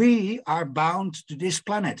we are bound to this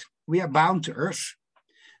planet. We are bound to Earth.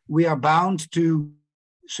 We are bound to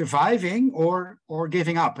surviving or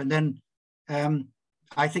giving up. And then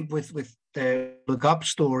I think with the Look Up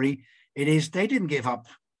story, it is they didn't give up.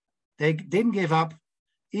 They didn't give up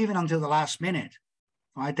even until the last minute,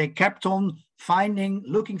 right? They kept on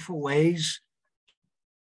looking for ways.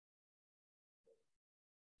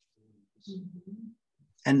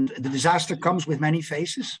 And the disaster comes with many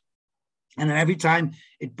faces. And then every time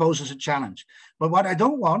it poses a challenge. But what I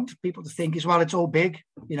don't want people to think is, well, it's all big,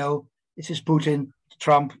 you know, it's just Putin,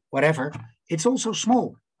 Trump, whatever. It's also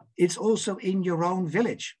small. It's also in your own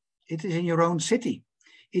village. It is in your own city.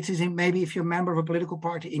 It is in, maybe if you're a member of a political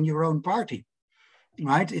party, in your own party,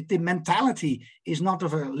 right? The mentality is not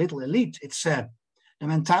of a little elite. It's the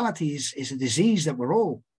mentality is a disease that we're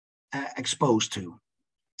all exposed to.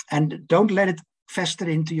 And don't let it fester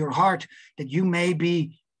into your heart that you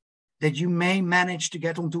may manage to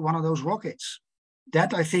get onto one of those rockets.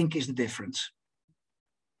 That, I think, is the difference.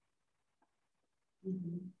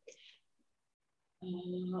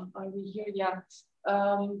 Are we here? Yeah.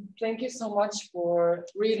 Thank you so much for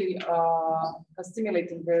really a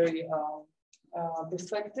stimulating, very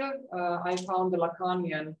perspective. I found the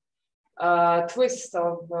Lacanian twist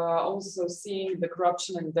of also seeing the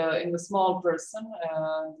corruption in the small person,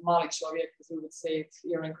 mali čovjek, as we would say it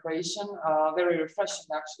here in Croatian, very refreshing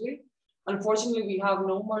actually. Unfortunately, we have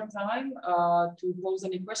no more time to pose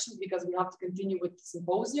any questions because we have to continue with the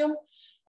symposium.